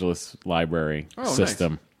Los Angeles library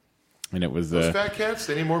system. Nice. And it was... Those fat cats,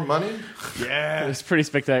 they need more money? it was pretty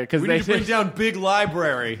spectacular. Because We they need to bring down big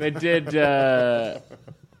library. They did. They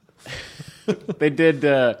did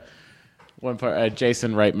one part.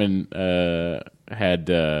 Jason Reitman had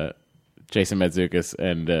Jason Mantzoukas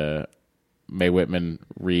and Mae Whitman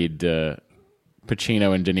read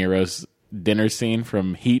Pacino and De Niro's dinner scene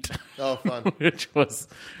from Heat. Oh, fun. Which was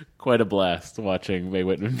quite a blast watching Mae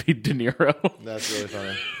Whitman beat De Niro. That's really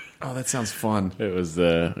funny. Oh, that sounds fun. It was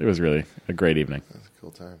really a great evening. That's a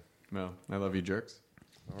cool time. Well, I love you, jerks.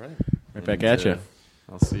 All right. Right back at you.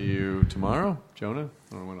 I'll see you tomorrow, Jonah.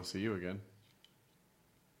 I don't know when I'll see you again.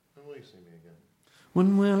 When will you see me again?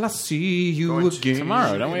 When will I see you again?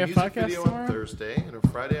 Tomorrow, don't we have music podcasts video tomorrow? on Thursday, and on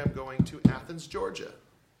Friday I'm going to Athens, Georgia.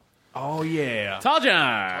 Oh, yeah. Tall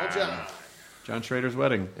John. Oh, John. John Schrader's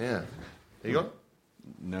wedding. Yeah. Are you going?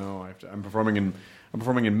 No, I'm performing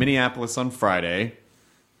in Minneapolis on Friday,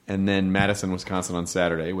 and then Madison, Wisconsin on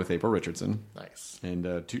Saturday with April Richardson. Nice.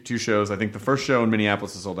 And two shows. I think the first show in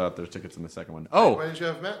Minneapolis is sold out. There's tickets in the second one. Why Oh, didn't you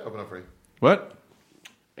have Matt open up for you? what?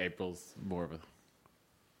 April's more of a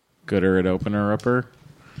gooder at opener upper.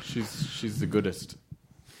 She's the goodest.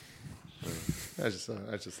 I just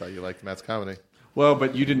thought you liked Matt's comedy. Well,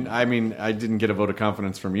 but you didn't. I mean, I didn't get a vote of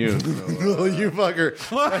confidence from you. So, Oh, you fucker.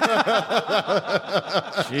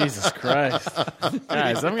 Jesus Christ.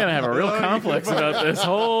 Guys, I'm going to have a real complex about this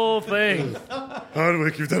whole thing.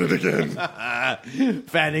 Hardwick, you've done it again.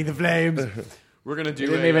 Fanning the flames. we're gonna do.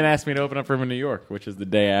 They didn't even ask me to open up for him in New York, which is the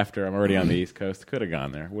day after. I'm already on the East Coast. Could have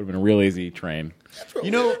gone there. Would have been a real easy train.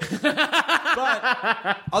 You know,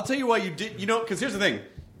 but I'll tell you why you did. You know, because here's the thing: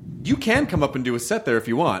 you can come up and do a set there if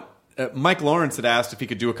you want. Mike Lawrence had asked if he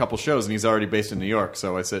could do a couple shows, and he's already based in New York.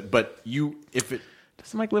 So I said, "But if it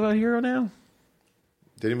Does Mike live out here now?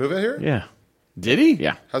 Did he move out here? Yeah. did he?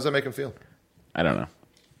 Yeah. How's that make him feel? I don't know.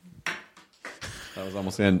 That was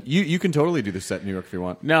almost in. You can totally do the set in New York if you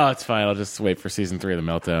want. No, it's fine. I'll just wait for season 3 of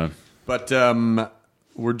The Meltdown. But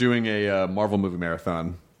we're doing a Marvel movie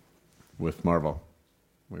marathon with Marvel.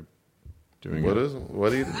 We're doing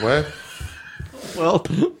What?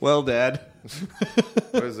 Well, Dad.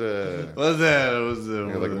 What is What's that? It was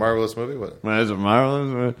like a marvelous movie? What? It's a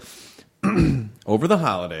marvelous. Over the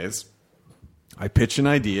holidays, I pitched an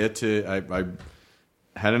idea to. I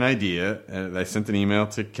had an idea, and I sent an email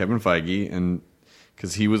to Kevin Feige, and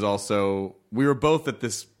because he was also, we were both at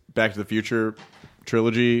this Back to the Future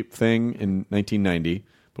trilogy thing in 1990,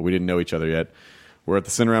 but we didn't know each other yet. We're at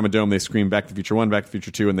the Cinerama Dome. They screened Back to the Future 1, Back to the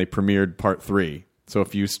Future 2, and they premiered Part 3. So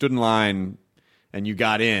if you stood in line and you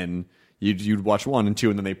got in, you'd watch 1 and 2,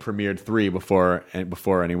 and then they premiered 3 before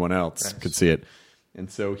anyone else could see it. And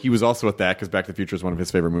so he was also at that because Back to the Future is one of his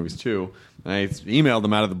favorite movies too. And I emailed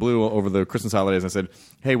him out of the blue over the Christmas holidays. I said,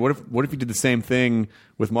 "Hey, what if you did the same thing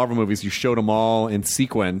with Marvel movies? You showed them all in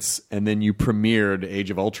sequence, and then you premiered Age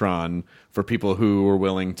of Ultron for people who were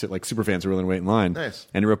willing to, like superfans who were willing to wait in line." Nice.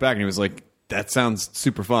 And he wrote back and he was like, "That sounds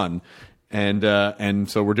super fun." And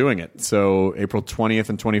so we're doing it. So April 20th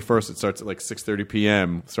and 21st, it starts at like 6:30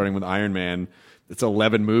 p.m. starting with Iron Man. It's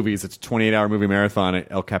 11 movies. It's a 28-hour movie marathon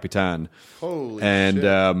at El Capitan. Holy shit.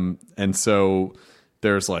 And so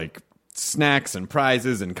there's like snacks and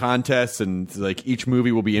prizes and contests, and like each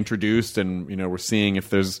movie will be introduced, and we're seeing if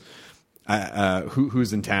there's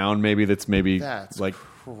who's in town, that's like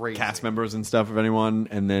crazy. Cast members and stuff, if anyone,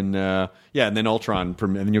 and then and then Ultron,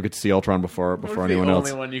 and then you'll get to see Ultron before anyone else.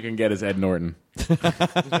 The only one you can get is Ed Norton.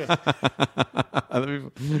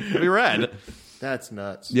 That'd be rad. That's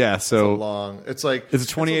nuts. Yeah, so it's like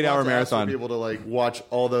it's a 28-hour marathon. For people to like watch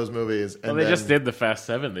all those movies. And they just did the Fast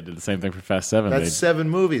 7. They did the same thing for Fast 7. That's 7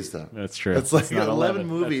 movies, though. That's true. That's like It's not 11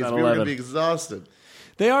 movies. People are gonna be exhausted.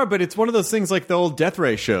 They are, but it's one of those things like the old Death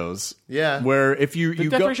Ray shows. Yeah. Where if you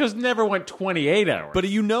Death Ray shows never went 28 hours. But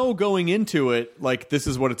going into it, like this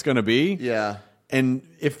is what it's going to be. Yeah. And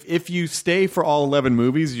if you stay for all 11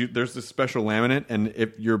 movies, there's this special laminate, and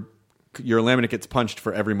if your laminate gets punched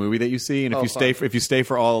for every movie that you see, and if you stay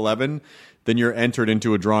for all 11, then you're entered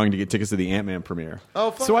into a drawing to get tickets to the Ant-Man premiere.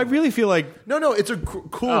 Oh, fun. So I really feel like no, it's a cool,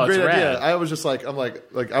 great idea. I was just like, I'm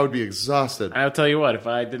like I would be exhausted. I'll tell you what, if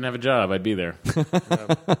I didn't have a job, I'd be there.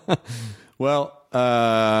 Well,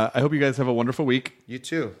 I hope you guys have a wonderful week. You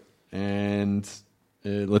too. And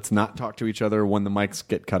let's not talk to each other when the mics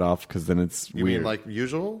get cut off, because then it's You weird. mean like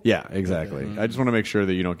usual? Yeah, exactly. I just want to make sure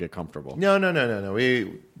that you don't get comfortable. No.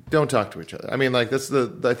 We don't talk to each other. I mean, like I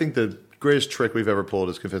think the greatest trick we've ever pulled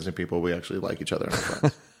is convincing people we actually like each other and are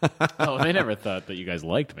friends. Oh, they never thought that you guys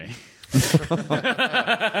liked me.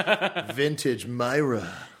 Vintage Myra.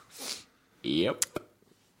 Yep.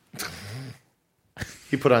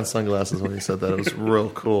 He put on sunglasses when he said that. It was real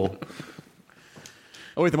cool.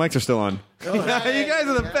 Oh, wait, the mics are still on. Oh, you guys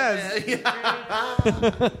are the best.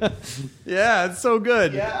 Yeah, it's so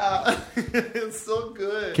good. Yeah. It's so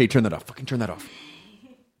good. Okay, turn that off. Fucking turn that off.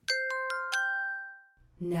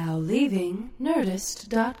 Now leaving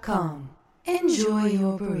Nerdist.com. Enjoy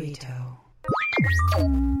your burrito.